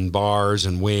rack and bars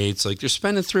and weights. Like they're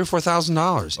spending $3,000 or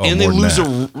 $4,000, and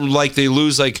they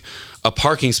lose a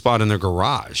parking spot in their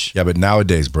garage. Yeah, but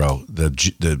nowadays, bro,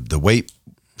 the weight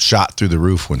shot through the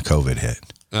roof when COVID hit.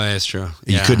 Oh, that's true.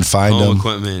 You couldn't find them.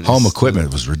 Home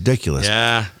equipment was ridiculous.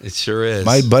 Yeah, it sure is.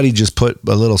 My buddy just put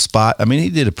a little spot. I mean, he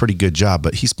did a pretty good job,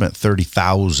 but he spent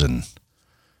 $30,000.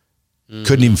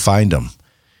 Couldn't even find them.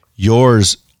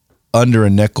 Yours, under a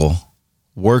nickel,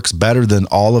 works better than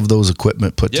all of those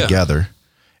equipment put together,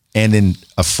 and in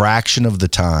a fraction of the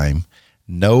time,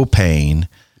 no pain,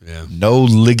 no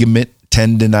ligament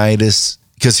tendinitis.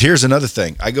 Because here's another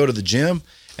thing: I go to the gym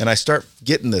and I start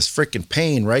getting this freaking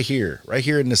pain right here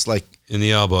in this in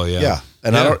the elbow,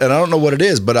 and I don't know what it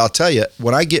is, but I'll tell you,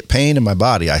 when I get pain in my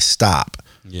body, I stop.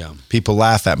 Yeah, people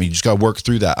laugh at me. You just got to work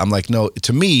through that. I'm like, no.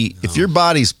 To me, if your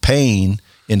body's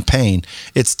in pain,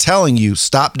 it's telling you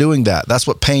stop doing that. That's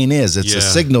what pain is. It's a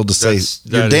signal to say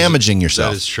you're damaging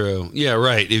yourself. That is true. Yeah,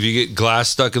 right. If you get glass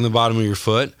stuck in the bottom of your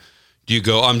foot, do you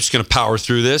go, I'm just going to power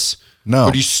through this? No.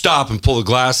 Or do you stop and pull the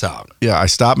glass out? Yeah, I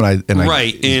stop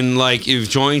and like if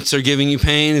joints are giving you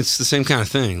pain, it's the same kind of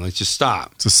thing. Like just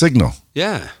stop. It's a signal.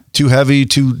 Yeah. Too heavy,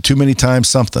 too many times,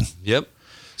 something. Yep.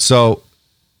 So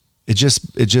it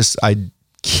just I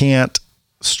can't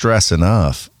stress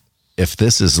enough if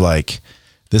this is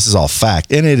all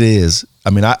fact, and it is.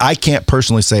 I mean, I can't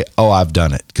personally say, oh, I've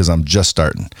done it because I'm just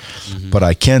starting, but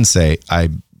I can say I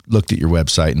looked at your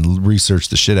website and researched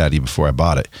the shit out of you before I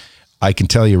bought it. I can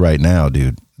tell you right now,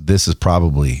 dude, this is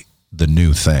probably the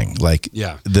new thing.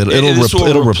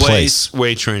 It'll replace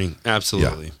weight training.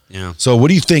 Absolutely. Yeah. So what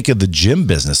do you think of the gym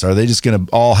business? Are they just going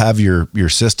to all have your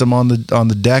system on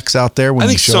the decks out there when I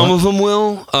think you show some up? of them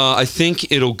will. I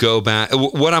think it'll go back.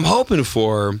 What I'm hoping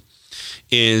for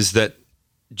is that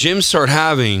gyms start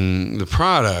having the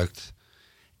product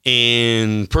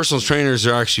and personal trainers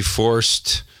are actually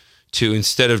forced to,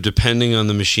 instead of depending on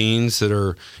the machines that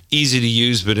are easy to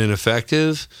use but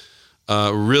ineffective,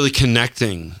 really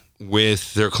connecting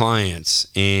with their clients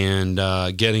and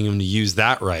getting them to use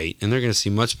that right, and they're going to see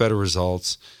much better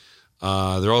results.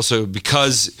 They're also,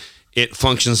 because it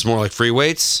functions more like free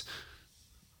weights,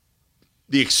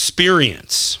 the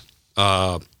experience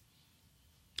of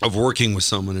working with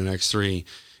someone in X3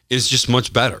 is just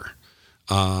much better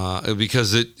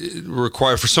because it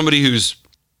requires, for somebody who's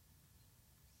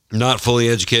not fully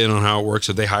educated on how it works,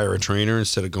 if they hire a trainer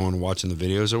instead of going and watching the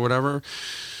videos or whatever,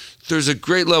 there's a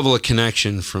great level of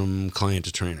connection from client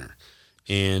to trainer.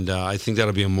 And I think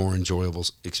that'll be a more enjoyable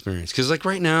experience. Because like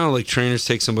right now, like trainers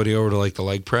take somebody over to like the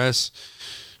leg press,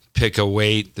 pick a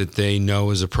weight that they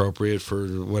know is appropriate for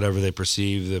whatever they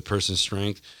perceive the person's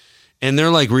strength. And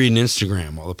they're like reading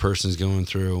Instagram while the person's going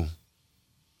through,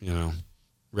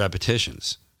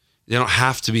 repetitions. They don't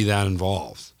have to be that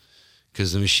involved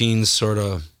because the machine's sort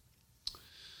of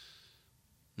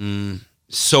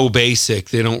so basic,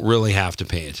 they don't really have to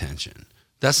pay attention.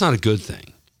 That's not a good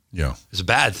thing. Yeah. It's a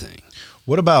bad thing.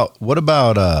 What about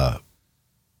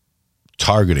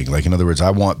targeting? Like, in other words,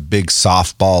 I want big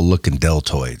softball looking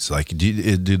deltoids. Like, do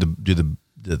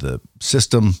the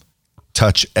system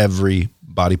touch every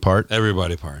body part? Every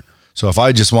body part. So if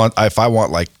I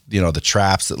want like, the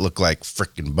traps that look like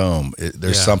freaking boom,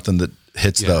 there's something that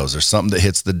hits those. There's something that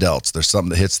hits the delts. There's something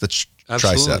that hits the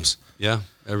triceps. Yeah,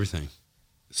 everything.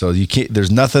 So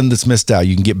there's nothing that's missed out.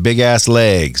 You can get big ass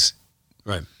legs,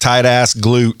 right? Tight ass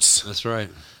glutes. That's right.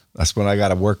 That's what I got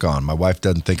to work on. My wife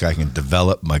doesn't think I can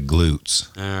develop my glutes.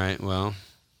 All right. Well,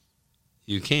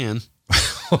 you can.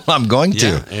 Well, I'm going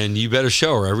to. And you better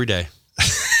show her every day.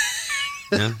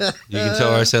 Yeah, you can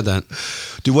tell her I said that.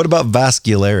 Dude, what about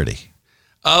vascularity?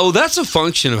 Oh, that's a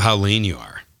function of how lean you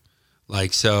are.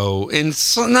 Like, and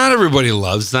not everybody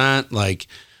loves that. Like,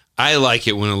 I like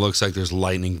it when it looks like there's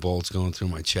lightning bolts going through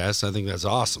my chest. I think that's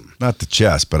awesome. Not the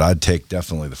chest, but I'd take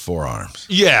definitely the forearms.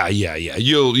 Yeah.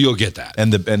 You'll get that.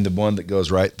 And the one that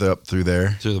goes right up through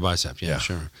there? Through the bicep, yeah.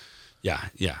 Sure. Yeah.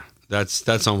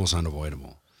 That's almost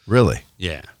unavoidable. Really?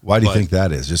 Yeah. Why do you think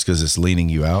that is? Just because it's leaning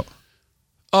you out?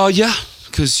 Yeah,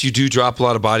 because you do drop a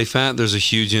lot of body fat. There's a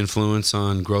huge influence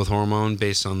on growth hormone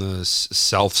based on the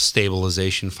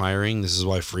self-stabilization firing. This is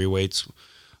why free weights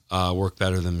work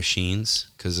better than machines,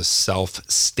 because of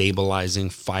self-stabilizing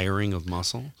firing of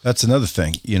muscle. That's another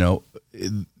thing. You know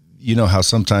how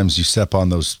sometimes you step on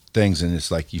those things and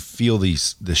it's like you feel the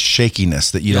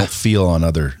shakiness that you don't feel on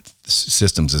other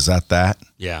systems. Is that?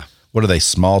 Yeah. What are they?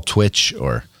 Small twitch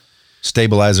or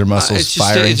stabilizer muscles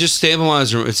firing? It's just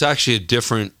stabilizer. It's actually a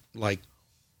different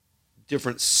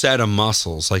set of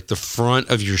muscles, like the front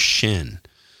of your shin.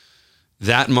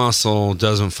 That muscle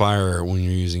doesn't fire when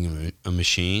you're using a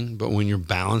machine, but when you're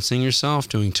balancing yourself,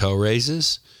 doing toe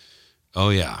raises, oh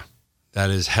yeah, that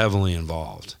is heavily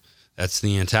involved. That's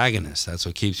the antagonist. That's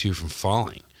what keeps you from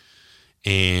falling.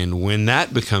 And when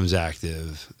that becomes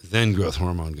active, then growth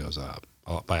hormone goes up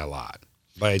by a lot.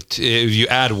 If you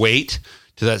add weight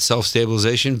to that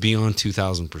self-stabilization, beyond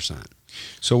 2,000%.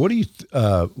 So what do you,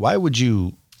 why would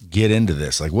you get into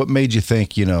this? Like, what made you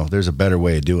think, there's a better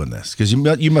way of doing this? Because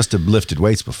you must have lifted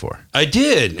weights before. I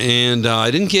did, and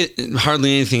I didn't get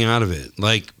hardly anything out of it.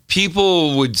 Like,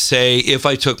 people would say, if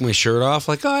I took my shirt off,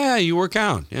 like, oh yeah, you work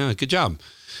out. Yeah, good job.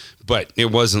 But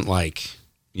it wasn't like,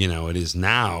 it is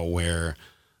now where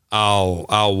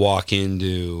I'll walk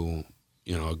into,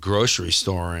 a grocery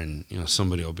store and,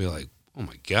 somebody will be like, oh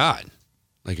my God.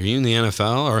 Like, are you in the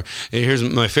NFL? Or hey, here's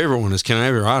my favorite one is, can I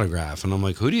have your autograph? And I'm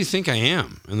like, who do you think I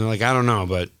am? And they're like, I don't know,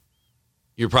 but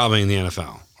you're probably in the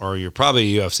NFL or you're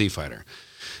probably a UFC fighter.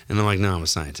 And I'm like, no, I'm a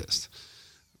scientist,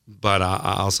 but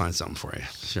I'll sign something for you.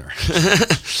 Sure.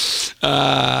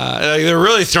 They're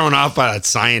really thrown off by that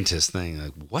scientist thing.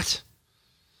 Like, what?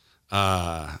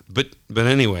 But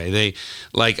anyway,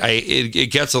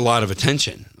 it gets a lot of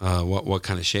attention, what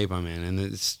kind of shape I'm in. And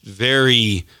it's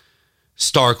very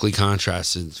starkly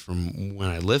contrasted from when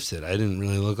I lifted. I didn't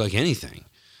really look like anything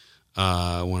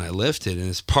when I lifted. And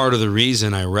it's part of the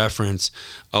reason I reference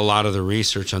a lot of the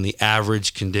research on the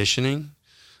average conditioning,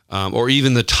 or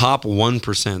even the top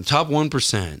 1%. Top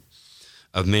 1%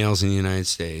 of males in the United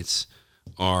States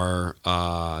are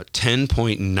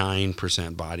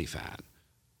 10.9% body fat.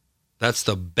 That's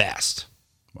the best.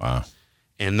 Wow.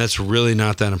 And that's really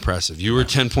not that impressive. You were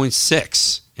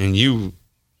 10.6 and you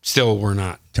still were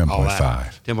not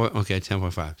 10.5. Okay,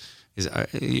 10.5. Are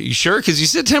you sure? Because you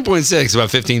said 10.6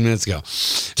 about 15 minutes ago.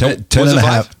 10 and a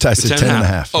half. I said 10 and a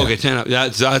half. Okay, 10.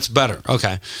 That's better.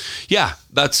 Okay. Yeah,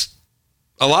 that's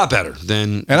a lot better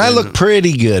than. And I look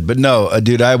pretty good, but no,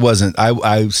 dude, I wasn't.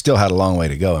 I still had a long way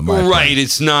to go. In my opinion.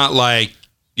 It's not like,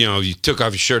 you took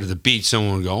off your shirt at the beach,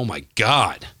 someone would go, oh my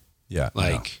God. Yeah.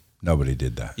 Like, Nobody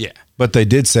did that. Yeah. But they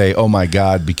did say, oh my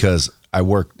God, because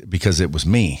it was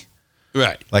me.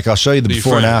 Right. Like I'll show you the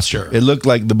before and after. Sure. It looked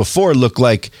like the before looked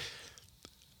like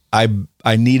I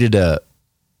needed a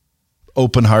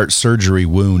open heart surgery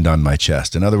wound on my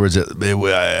chest. In other words,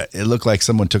 it looked like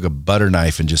someone took a butter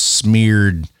knife and just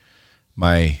smeared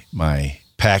my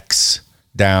pecs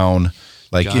down.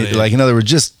 Like in other words,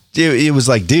 just it was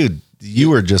like, dude, you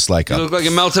were just like you look like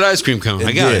a melted ice cream cone.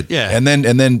 I got it. Yeah. And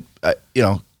then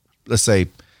let's say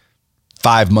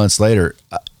 5 months later,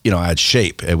 I had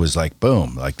shape. It was like,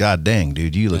 boom, like, God dang,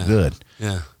 dude, you look good.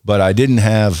 Yeah. But I didn't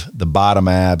have the bottom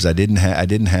abs. I didn't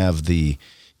have the,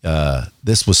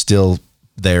 this was still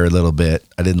there a little bit.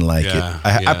 I didn't like it.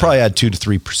 I probably had 2 to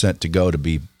 3% to go to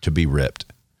be ripped.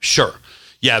 Sure.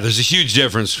 Yeah. There's a huge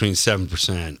difference between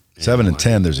 7%. 7 and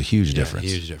 10, there's a huge difference.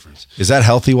 Huge difference. Is that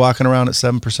healthy walking around at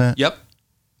 7%? Yep.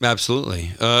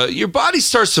 Absolutely. Your body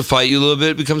starts to fight you a little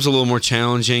bit. It becomes a little more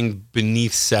challenging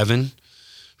beneath 7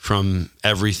 from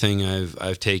everything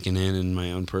I've taken in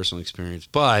my own personal experience.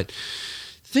 But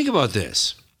think about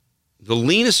this. The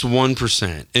leanest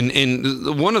 1%,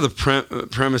 and one of the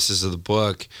premises of the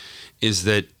book is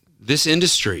that this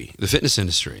industry, the fitness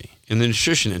industry and the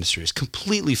nutrition industry, has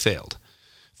completely failed.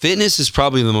 Fitness is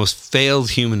probably the most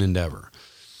failed human endeavor.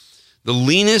 The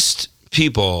leanest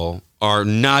people are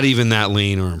not even that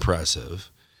lean or impressive.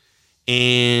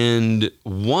 And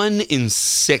 1 in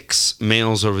 6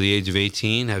 males over the age of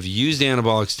 18 have used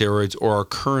anabolic steroids or are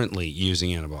currently using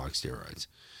anabolic steroids.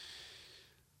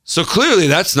 So clearly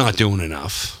that's not doing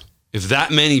enough. If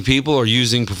that many people are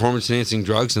using performance-enhancing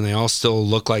drugs and they all still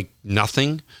look like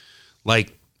nothing,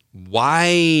 like,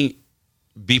 why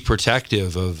be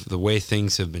protective of the way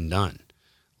things have been done?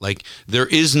 Like, there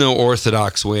is no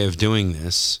orthodox way of doing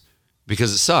this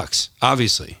because it sucks,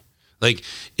 obviously. Like,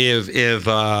 if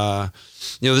this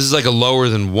is like a lower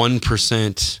than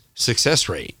 1% success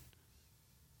rate.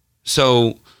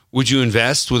 So would you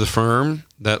invest with a firm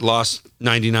that lost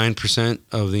 99%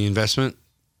 of the investment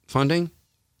funding?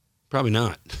 Probably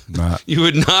not. You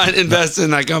would not invest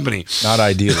in that company. Not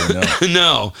ideally, no.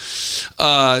 No.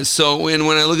 So when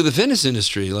I look at the fitness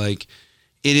industry, like,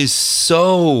 it is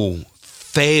so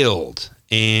failed.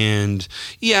 And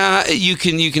yeah, you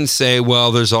can say,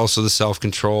 well, there's also the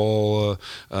self-control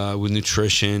with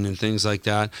nutrition and things like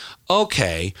that.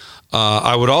 Okay.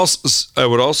 I would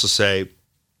also say,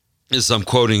 as I'm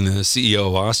quoting the CEO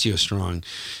of OsteoStrong,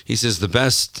 he says the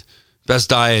best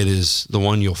diet is the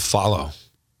one you'll follow.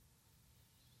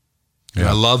 Yeah. And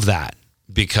I love that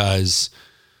because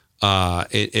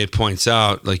it points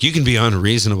out, like, you can be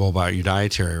unreasonable about your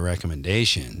dietary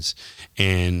recommendations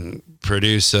and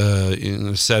produce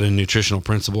a set of nutritional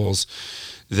principles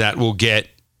that will get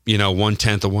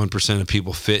 1/10 of 1% of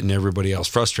people fit and everybody else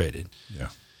frustrated. Yeah.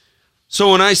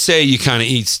 So when I say you kind of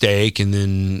eat steak and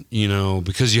then,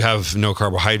 because you have no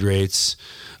carbohydrates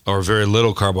or very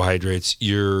little carbohydrates,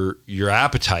 your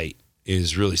appetite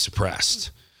is really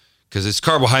suppressed because it's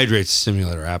carbohydrates that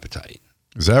stimulate our appetite.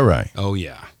 Is that right? Oh,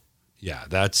 yeah. Yeah,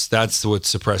 that's what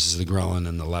suppresses the ghrelin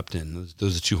and the leptin.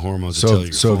 Those are 2 hormones that tell you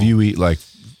you're full. If you eat like,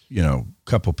 a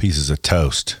couple pieces of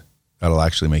toast, that'll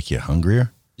actually make you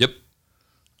hungrier? Yep.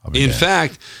 In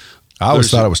fact, I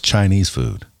always thought it was Chinese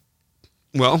food.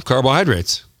 Well,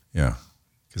 carbohydrates. Yeah.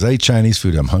 Because I eat Chinese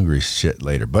food, I'm hungry as shit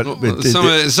later. But some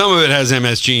of it has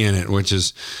MSG in it, which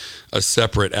is a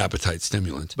separate appetite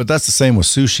stimulant. But that's the same with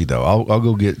sushi, though. I'll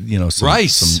go get some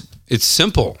rice. It's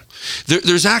simple.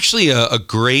 There's actually a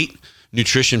great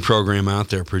nutrition program out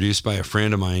there produced by a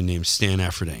friend of mine named Stan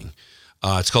Efferding.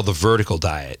 It's called the Vertical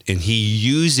Diet, and he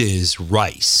uses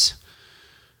rice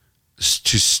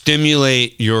to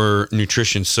stimulate your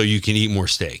nutrition so you can eat more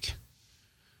steak.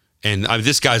 And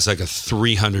this guy's like a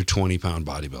 320-pound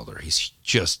bodybuilder. He's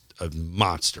just a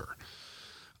monster.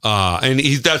 And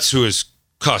that's who his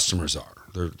customers are.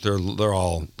 They're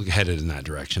all headed in that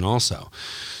direction also.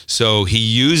 So he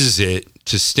uses it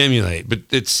to stimulate, but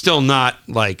it's still not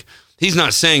like, he's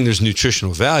not saying there's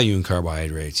nutritional value in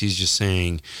carbohydrates. He's just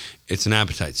saying it's an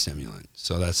appetite stimulant.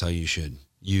 So that's how you should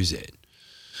use it,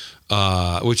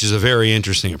 which is a very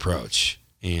interesting approach.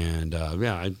 And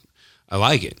I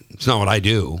like it. It's not what I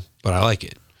do, but I like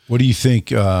it. What do you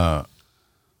think, like,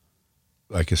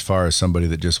 as far as somebody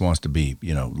that just wants to be,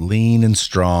 lean and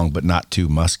strong, but not too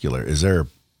muscular?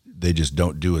 They just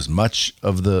don't do as much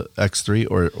of the X3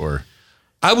 or?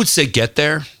 I would say get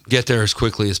there as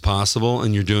quickly as possible.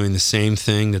 And you're doing the same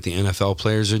thing that the NFL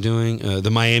players are doing.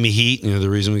 The Miami Heat, the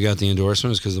reason we got the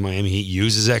endorsement is because the Miami Heat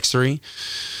uses X3.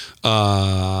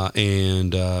 Now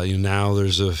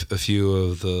there's a few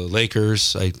of the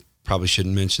Lakers. I probably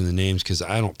shouldn't mention the names because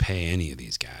I don't pay any of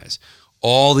these guys.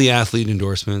 All the athlete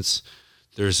endorsements,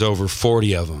 there's over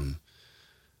 40 of them.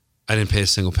 I didn't pay a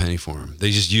single penny for them.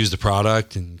 They just used the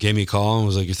product and gave me a call and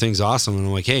was like, your thing's awesome. And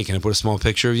I'm like, hey, can I put a small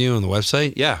picture of you on the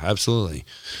website? Yeah, absolutely.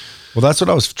 Well, that's what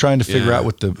I was trying to figure out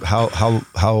with the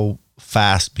how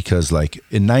fast, because like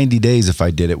in 90 days, if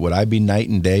I did it, would I be night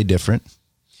and day different?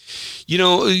 You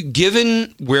know,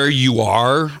 given where you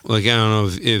are, like, I don't know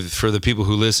if for the people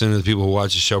who listen, or the people who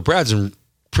watch the show, Brad's in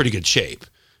pretty good shape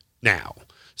now.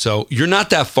 So you're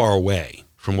not that far away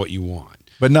from what you want.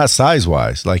 But not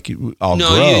size-wise. Like, I'll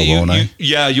grow, won't I?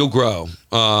 Yeah, you'll grow.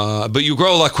 But you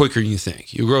grow a lot quicker than you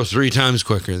think. You grow 3 times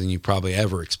quicker than you probably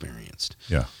ever experienced.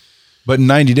 Yeah. But in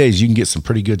 90 days, you can get some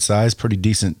pretty good size, pretty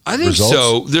decent results.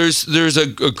 So. There's a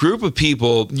group of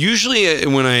people. Usually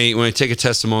when I take a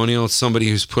testimonial, it's somebody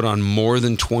who's put on more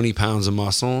than 20 pounds of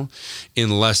muscle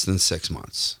in less than 6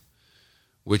 months.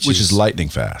 Which is lightning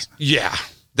fast. Yeah.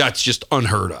 That's just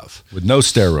unheard of. With no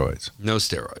steroids. No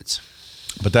steroids.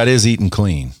 But that is eating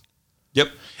clean. Yep.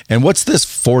 And what's this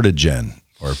Fortigen?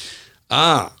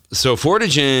 So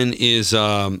Fortigen is,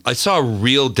 I saw a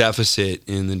real deficit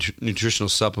in the nutritional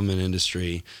supplement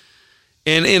industry.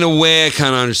 And in a way I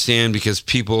kind of understand, because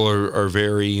people are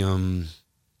very, the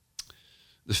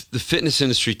fitness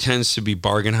industry tends to be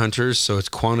bargain hunters. So it's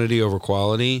quantity over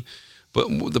quality.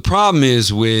 But the problem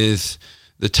is with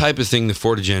the type of thing that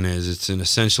Fortigen is, it's an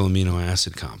essential amino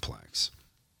acid complex.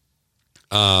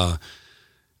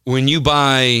 When you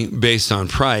buy based on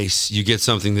price, you get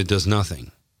something that does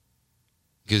nothing,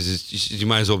 because you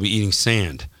might as well be eating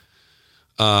sand.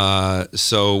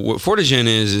 So what Fortigen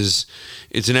is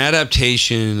it's an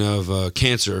adaptation of a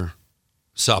cancer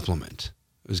supplement.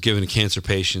 It was given to cancer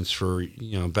patients for,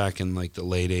 back in like the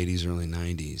late 80s, early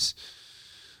 90s.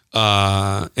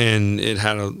 And it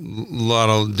had a lot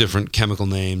of different chemical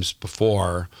names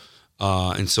before.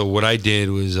 And so what I did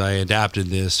was I adapted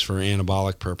this for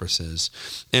anabolic purposes,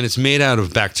 and it's made out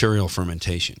of bacterial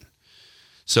fermentation.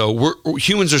 So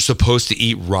humans are supposed to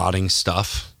eat rotting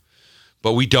stuff,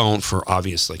 but we don't, for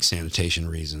obvious like sanitation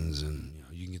reasons, and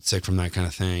you can get sick from that kind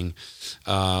of thing.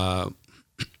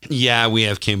 Yeah, we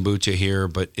have kombucha here,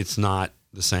 but it's not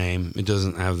the same. It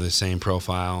doesn't have the same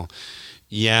profile.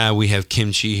 Yeah, we have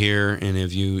kimchi here, and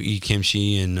if you eat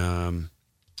kimchi in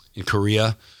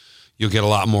Korea, you'll get a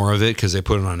lot more of it because they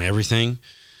put it on everything.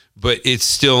 But it's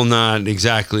still not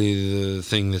exactly the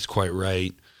thing that's quite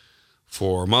right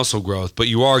for muscle growth. But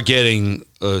you are getting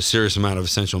a serious amount of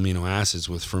essential amino acids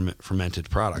with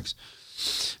fermented products.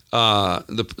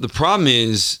 The problem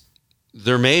is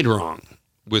they're made wrong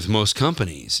with most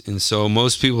companies. And so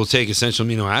most people take essential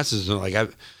amino acids and they're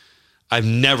like, I've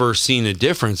never seen a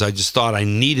difference. I just thought I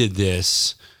needed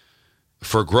this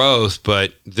for growth,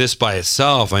 but this by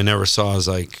itself I never saw as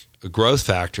like a growth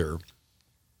factor.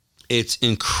 It's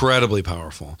incredibly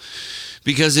powerful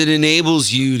because it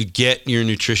enables you to get your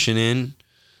nutrition in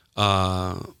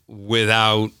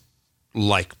without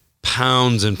like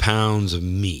pounds and pounds of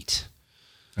meat.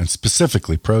 And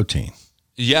specifically protein.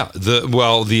 Yeah,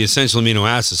 the essential amino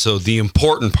acids, so the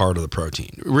important part of the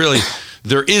protein. Really,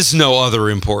 there is no other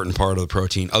important part of the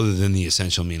protein other than the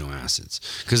essential amino acids,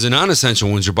 because the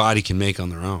non-essential ones your body can make on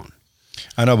their own.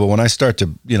 I know, but when I start to,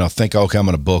 think, okay, I'm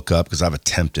going to bulk up, because I've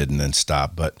attempted and then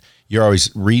stop, but you're always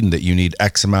reading that you need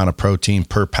X amount of protein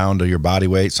per pound of your body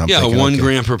weight. So I'm thinking, 1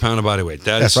 gram per pound of body weight.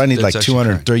 So I need like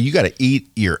 230. You got to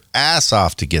eat your ass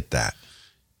off to get that.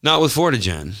 Not with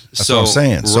Fortigen. That's what I'm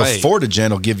saying. So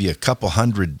Fortigen will give you a couple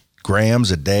 100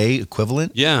 grams a day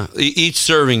equivalent? Yeah. Each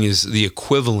serving is the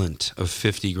equivalent of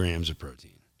 50 grams of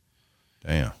protein.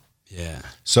 Damn. Yeah.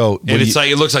 So and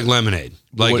it looks like lemonade.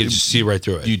 Like you just see right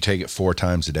through it. Do you take it 4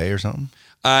 times a day or something?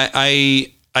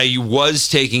 I was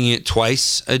taking it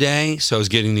twice a day, so I was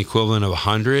getting the equivalent of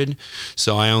 100.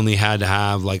 So I only had to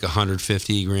have like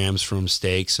 150 grams from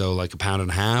steak, so like 1.5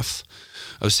 pounds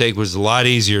of steak was a lot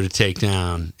easier to take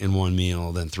down in one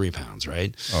meal than 3 pounds,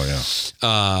 right? Oh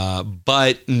yeah.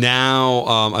 But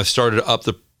now I've started to up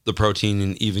the protein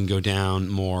and even go down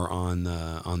more on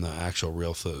the actual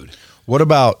real food. What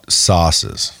about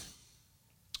sauces?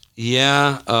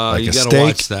 Yeah, like you got to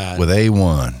watch that. With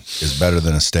A1 is better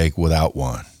than a steak without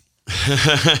one.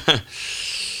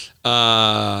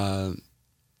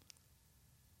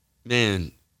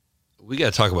 Man, we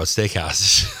got to talk about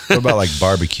steakhouses. What about like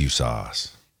barbecue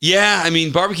sauce? Yeah, I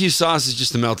mean, barbecue sauce is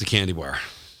just a melted candy bar.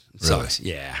 Really?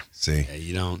 Yeah. See? Yeah,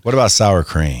 you don't. What about sour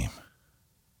cream?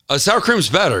 Sour cream's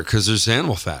better because there's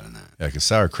animal fat in that. Yeah, because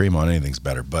sour cream on anything's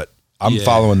better. But I'm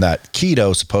following that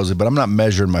keto supposedly, but I'm not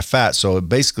measuring my fat. So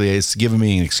basically it's giving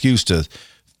me an excuse to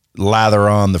lather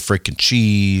on the freaking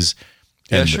cheese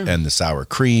and the sour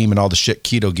cream and all the shit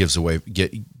keto gives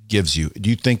gives you. Do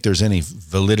you think there's any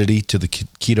validity to the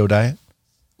keto diet?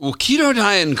 Well, keto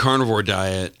diet and carnivore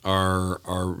diet are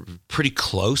pretty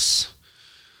close.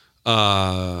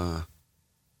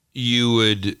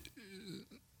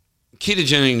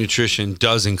 Ketogenic nutrition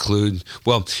does include,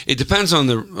 well, it depends on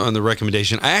the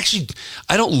recommendation. I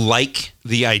don't like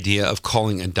the idea of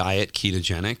calling a diet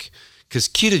ketogenic, because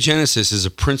ketogenesis is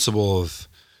a principle of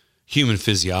human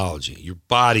physiology. Your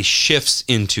body shifts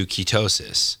into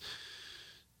ketosis.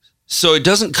 So it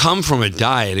doesn't come from a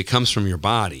diet, it comes from your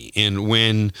body. And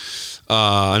when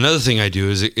another thing I do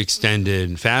is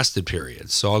extended fasted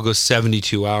periods. So I'll go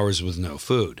 72 hours with no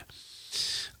food.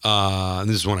 And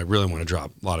this is when I really want to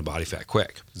drop a lot of body fat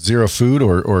quick. Zero food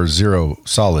or zero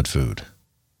solid food?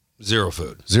 Zero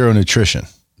food. Zero nutrition?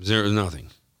 Zero, nothing.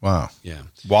 Wow. Yeah.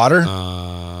 Water?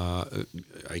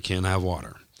 I can't have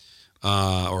water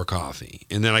or coffee.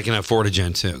 And then I can have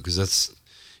Fortigen too, because that's,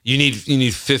 you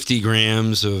need 50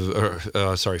 grams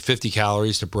of, 50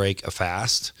 calories to break a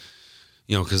fast.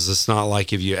 You know, because it's not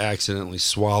like if you accidentally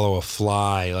swallow a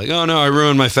fly, like, oh no, I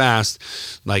ruined my fast.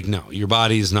 Like, no, your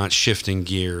body is not shifting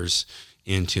gears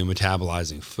into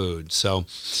metabolizing food. So,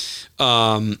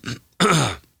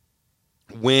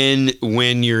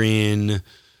 when you're in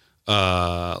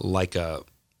like a,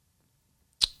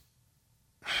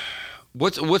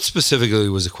 what specifically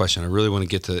was the question? I really want to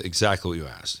get to exactly what you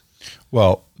asked.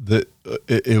 Well,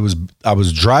 I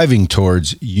was driving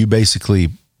towards, you basically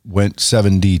went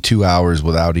 72 hours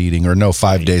without eating, or no,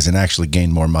 5 days, and actually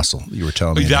gained more muscle. You were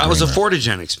telling me that was a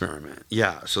Fortigen experiment.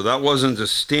 Yeah. So that wasn't a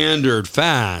standard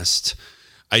fast.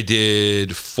 I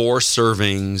did 4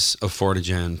 servings of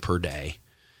Fortigen per day,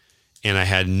 and I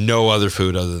had no other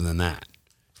food other than that.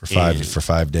 For 5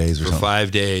 days or something? For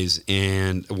 5 days.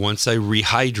 And once I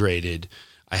rehydrated,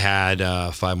 I had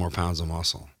 5 more pounds of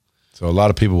muscle. So a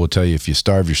lot of people will tell you, if you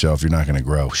starve yourself, you're not going to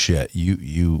grow. Shit,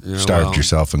 you starved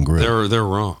yourself and grew. They're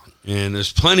wrong. And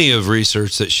there's plenty of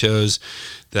research that shows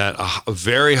that a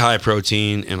very high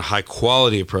protein and high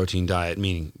quality of protein diet,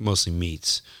 meaning mostly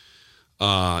meats,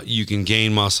 you can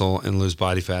gain muscle and lose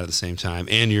body fat at the same time,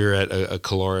 and you're at a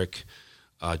caloric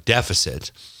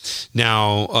deficit.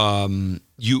 Now,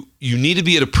 you need to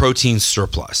be at a protein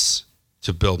surplus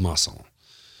to build muscle.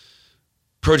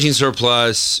 Protein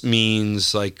surplus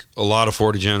means like a lot of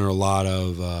Fortigen or a lot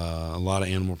of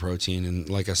animal protein, and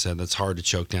like I said, that's hard to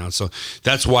choke down. So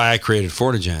that's why I created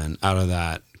Fortigen out of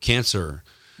that cancer.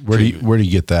 Where do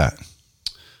you get that?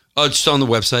 Oh, just on the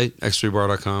website,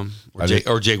 x3bar.com or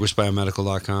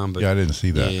jaquishbiomedical.com. But yeah, I didn't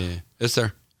see that. Yeah, it's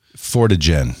there.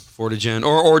 Fortigen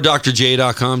or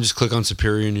drj.com. Just click on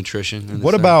Superior Nutrition.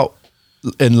 What about?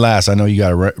 And last, I know you got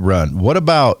to run. What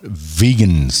about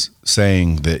vegans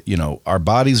saying that, our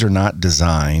bodies are not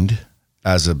designed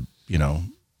as a,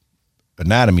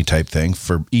 anatomy type thing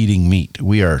for eating meat?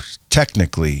 We are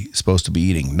technically supposed to be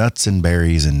eating nuts and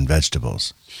berries and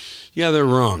vegetables. Yeah, they're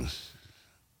wrong.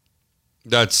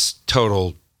 That's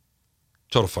total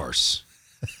farce.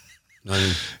 I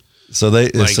mean,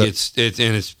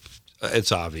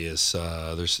 it's obvious.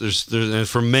 There's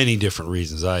for many different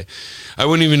reasons. I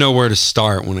wouldn't even know where to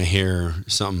start when I hear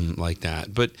something like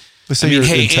that. But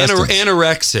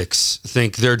anorexics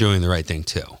think they're doing the right thing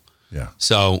too. Yeah.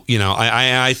 So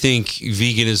I think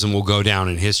veganism will go down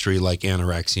in history like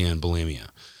anorexia and bulimia.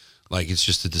 Like it's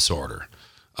just a disorder.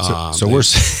 So we're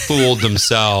fooled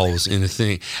themselves in a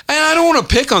thing. And I don't want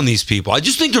to pick on these people. I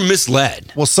just think they're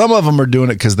misled. Well, some of them are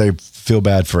doing it because they feel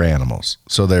bad for animals.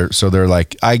 So they're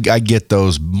like, I get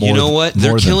those more. You know what?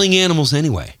 They're killing animals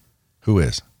anyway. Who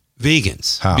is?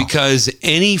 Vegans. How? Because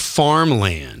any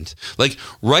farmland, like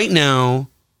right now,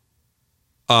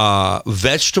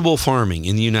 vegetable farming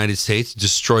in the United States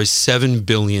destroys 7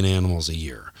 billion animals a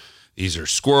year. These are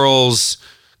squirrels,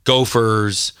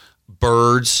 gophers,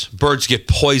 birds. Birds get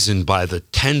poisoned by the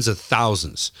tens of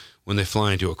thousands when they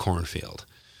fly into a cornfield.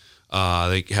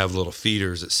 They have little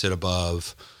feeders that sit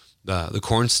above the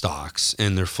corn stalks,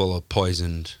 and they're full of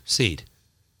poisoned seed.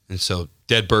 And so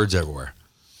dead birds everywhere,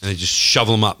 and they just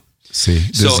shovel them up. See,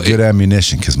 this is good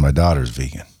ammunition because my daughter's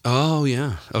vegan. Oh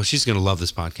yeah. Oh, she's gonna love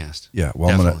this podcast. Yeah.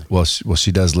 Well,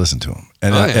 she does listen to them,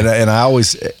 and I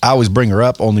always bring her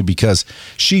up only because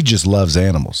she just loves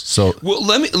animals. So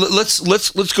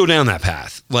let's go down that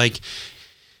path. Like,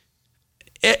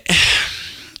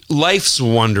 life's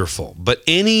wonderful, but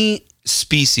any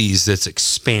species that's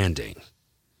expanding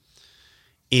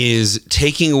is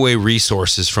taking away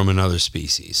resources from another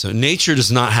species. So nature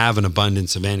does not have an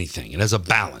abundance of anything. It has a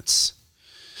balance.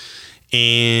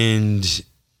 And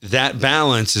that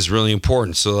balance is really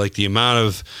important. So like the amount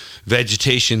of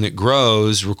vegetation that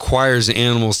grows requires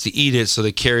animals to eat it, so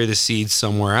they carry the seeds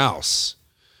somewhere else,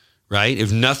 right?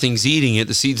 If nothing's eating it,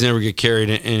 the seeds never get carried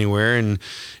anywhere, and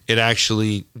it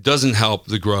actually doesn't help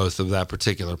the growth of that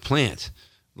particular plant,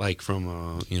 like from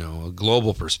a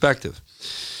global perspective.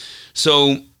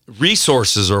 So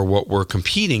resources are what we're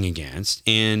competing against,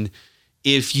 and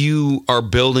if you are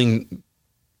building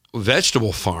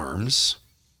vegetable farms,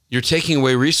 you're taking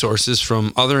away resources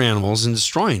from other animals and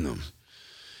destroying them.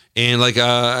 And like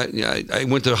I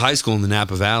went to high school in the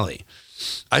Napa Valley.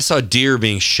 I saw deer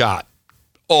being shot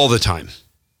all the time.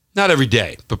 Not every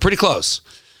day, but pretty close.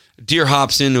 Deer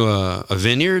hops into a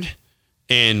vineyard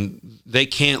and they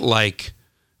can't like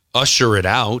usher it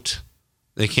out.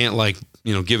 They can't like,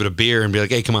 give it a beer and be like,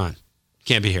 hey, come on,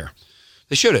 can't be here.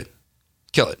 They shoot it,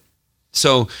 kill it.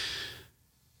 So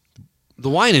the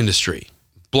wine industry,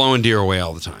 blowing deer away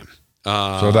all the time.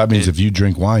 So that means if you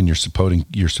drink wine, you're supporting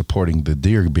the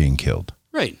deer being killed.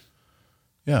 Right.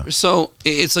 Yeah. So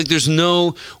it's like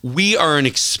we are an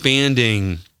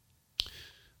expanding,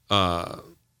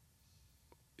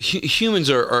 humans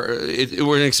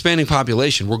we're an expanding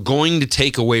population. We're going to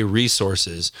take away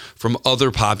resources from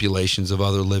other populations of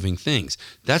other living things.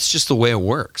 That's just the way it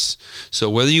works. So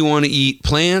whether you want to eat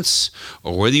plants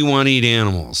or whether you want to eat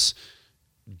animals,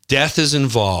 death is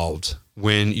involved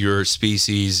when your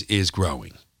species is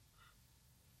growing.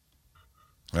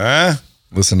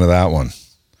 Listen to that one.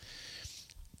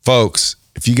 Folks,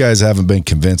 if you guys haven't been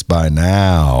convinced by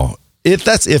now,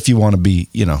 if you want to be,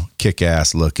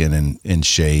 kick-ass looking and in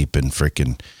shape and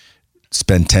freaking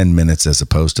spend 10 minutes as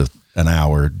opposed to an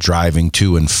hour driving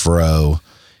to and fro.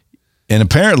 And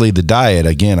apparently the diet,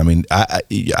 again, I mean,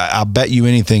 I'll bet you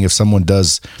anything if someone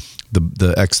does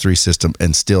the X3 system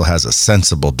and still has a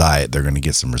sensible diet, they're going to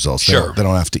get some results. Sure. They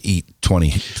don't have to eat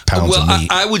 20 pounds of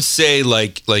meat. I would say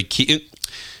like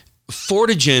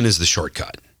Fortigen is the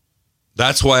shortcut.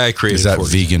 That's why I created. Is that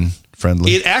Fortigen. vegan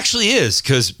friendly? It actually is,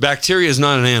 because bacteria is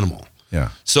not an animal. Yeah.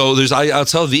 So I'll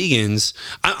tell vegans,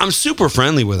 I'm super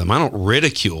friendly with them. I don't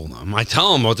ridicule them. I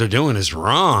tell them what they're doing is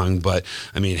wrong, but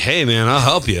I mean, hey man, I'll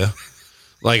help you.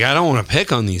 Like, I don't want to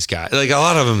pick on these guys. Like, a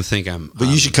lot of them think I'm... But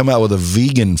you should come out with a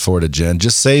vegan Fortigen.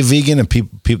 Just say vegan and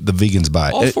the vegans buy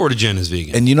it. All Fortigen is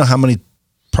vegan. And you know how many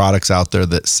products out there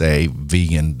that say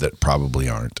vegan that probably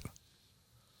aren't?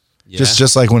 Yeah.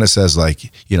 Just like when it says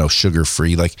like,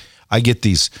 sugar-free. Like, I get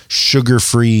these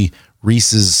sugar-free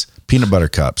Reese's peanut butter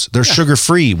cups. They're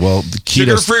sugar-free. Well, the keto...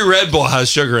 Sugar-free Red Bull has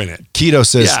sugar in it. Keto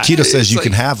says you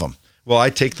can have them. Well,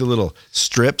 I take the little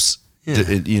strips... Yeah.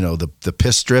 The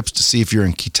piss strips to see if you're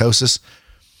in ketosis.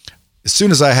 As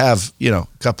soon as I have, a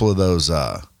couple of those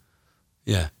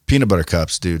peanut butter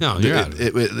cups, dude. No, you're out of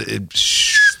it.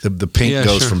 The pink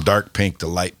goes from dark pink to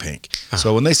light pink. Uh-huh.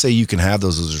 So when they say you can have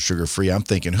those are sugar free, I'm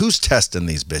thinking, who's testing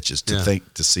these bitches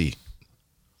to see?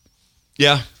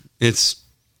 Yeah,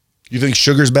 you think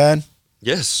sugar's bad?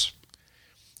 Yes.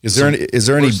 Is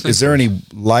there any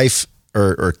life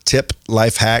or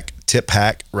life hack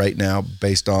right now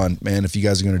based on, man, if you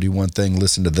guys are going to do one thing,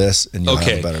 listen to this and you'll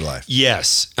have a better life?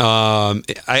 Yes.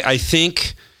 I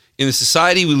think in the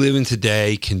society we live in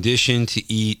today, conditioned to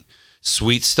eat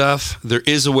sweet stuff, there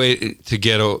is a way to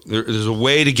get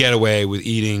away with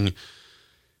eating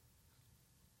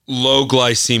low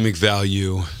glycemic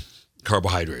value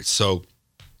carbohydrates. So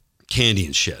candy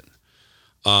and shit.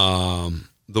 The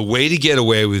way to get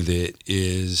away with it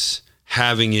is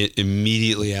having it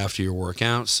immediately after your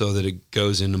workout so that it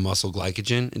goes into muscle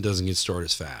glycogen and doesn't get stored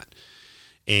as fat.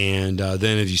 And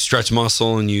then if you stretch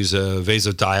muscle and use a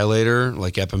vasodilator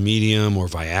like Epimedium or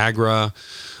Viagra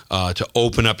to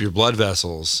open up your blood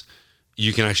vessels,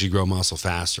 you can actually grow muscle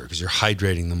faster because you're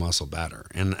hydrating the muscle better.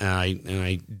 And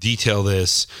I detail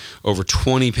this over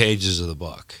 20 pages of the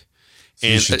book. So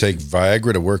you should take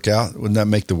Viagra to work out. Wouldn't that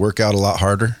make the workout a lot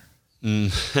harder?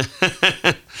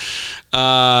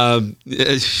 God,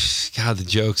 the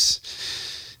jokes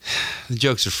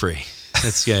are free.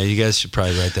 You guys should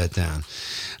probably write that down.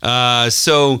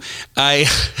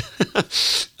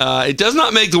 It does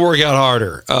not make the workout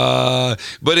harder,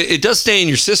 but it does stay in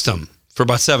your system for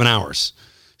about 7 hours.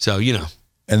 So,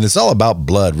 And it's all about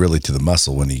blood really to the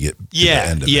muscle when you get to the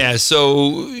end of it. Yeah.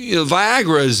 So,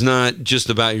 Viagra is not just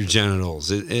about your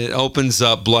genitals. It opens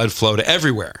up blood flow to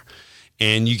everywhere.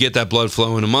 And you get that blood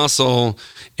flow in a muscle,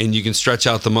 and you can stretch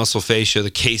out the muscle fascia, the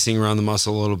casing around the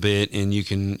muscle a little bit, and you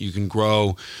can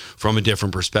grow from a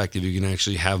different perspective. You can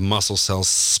actually have muscle cells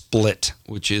split,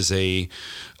 which is a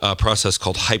process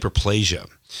called hyperplasia.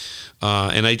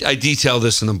 And I detail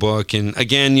this in the book. And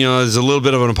again, there's a little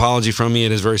bit of an apology from me.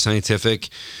 It is very scientific,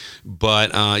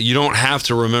 but you don't have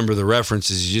to remember the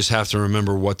references. You just have to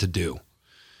remember what to do.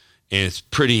 And it's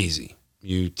pretty easy.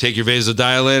 You take your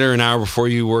vasodilator an hour before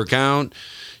you work out.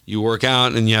 You work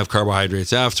out and you have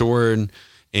carbohydrates afterward.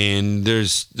 And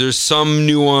there's some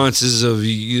nuances of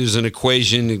use an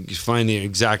equation to find the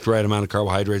exact right amount of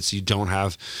carbohydrates so you don't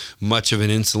have much of an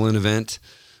insulin event.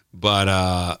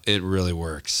 But it really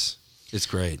works. It's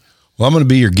great. Well, I'm going to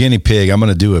be your guinea pig. I'm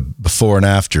going to do a before and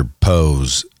after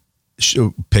pose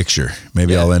picture.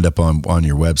 Maybe I'll end up on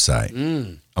your website.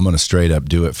 I'm going to straight up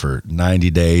do it for 90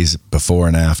 days before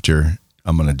and after.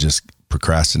 I'm going to just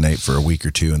procrastinate for a week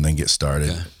or two and then get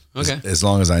started. Okay. As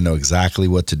long as I know exactly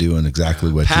what to do and exactly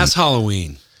what past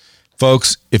Halloween.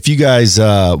 Folks, if you guys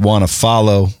want to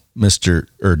follow Dr.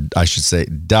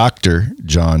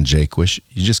 John Jaquish,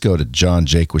 you just go to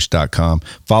johnjaquish.com.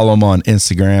 Follow him on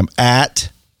Instagram at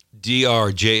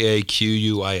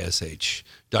DrJaquish.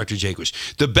 Dr.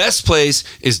 Jaquish. The best place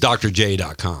is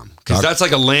drj.com because that's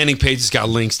like a landing page that's got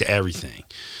links to everything.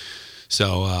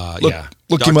 So,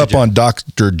 Look him up on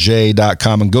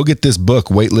drj.com and go get this book.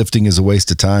 Weightlifting is a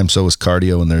waste of time. So is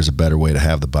cardio, and there's a better way to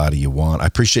have the body you want. I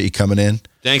appreciate you coming in.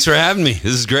 Thanks for having me.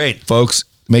 This is great. Folks,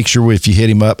 make sure if you hit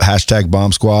him up,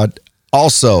 #Bomb Squad.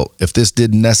 Also, if this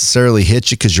didn't necessarily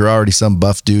hit you because you're already some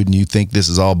buff dude and you think this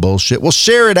is all bullshit, well,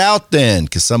 share it out then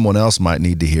because someone else might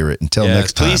need to hear it. Until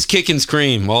next time. Please kick and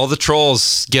scream. All the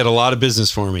trolls get a lot of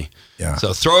business for me. Yeah.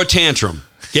 So throw a tantrum.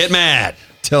 Get mad.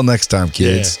 Till next time,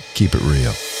 kids. Keep it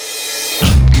real.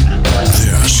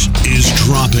 This is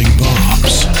Dropping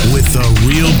Bombs with the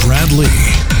real Brad Lee.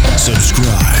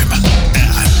 Subscribe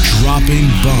at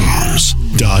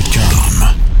droppingbombs.com.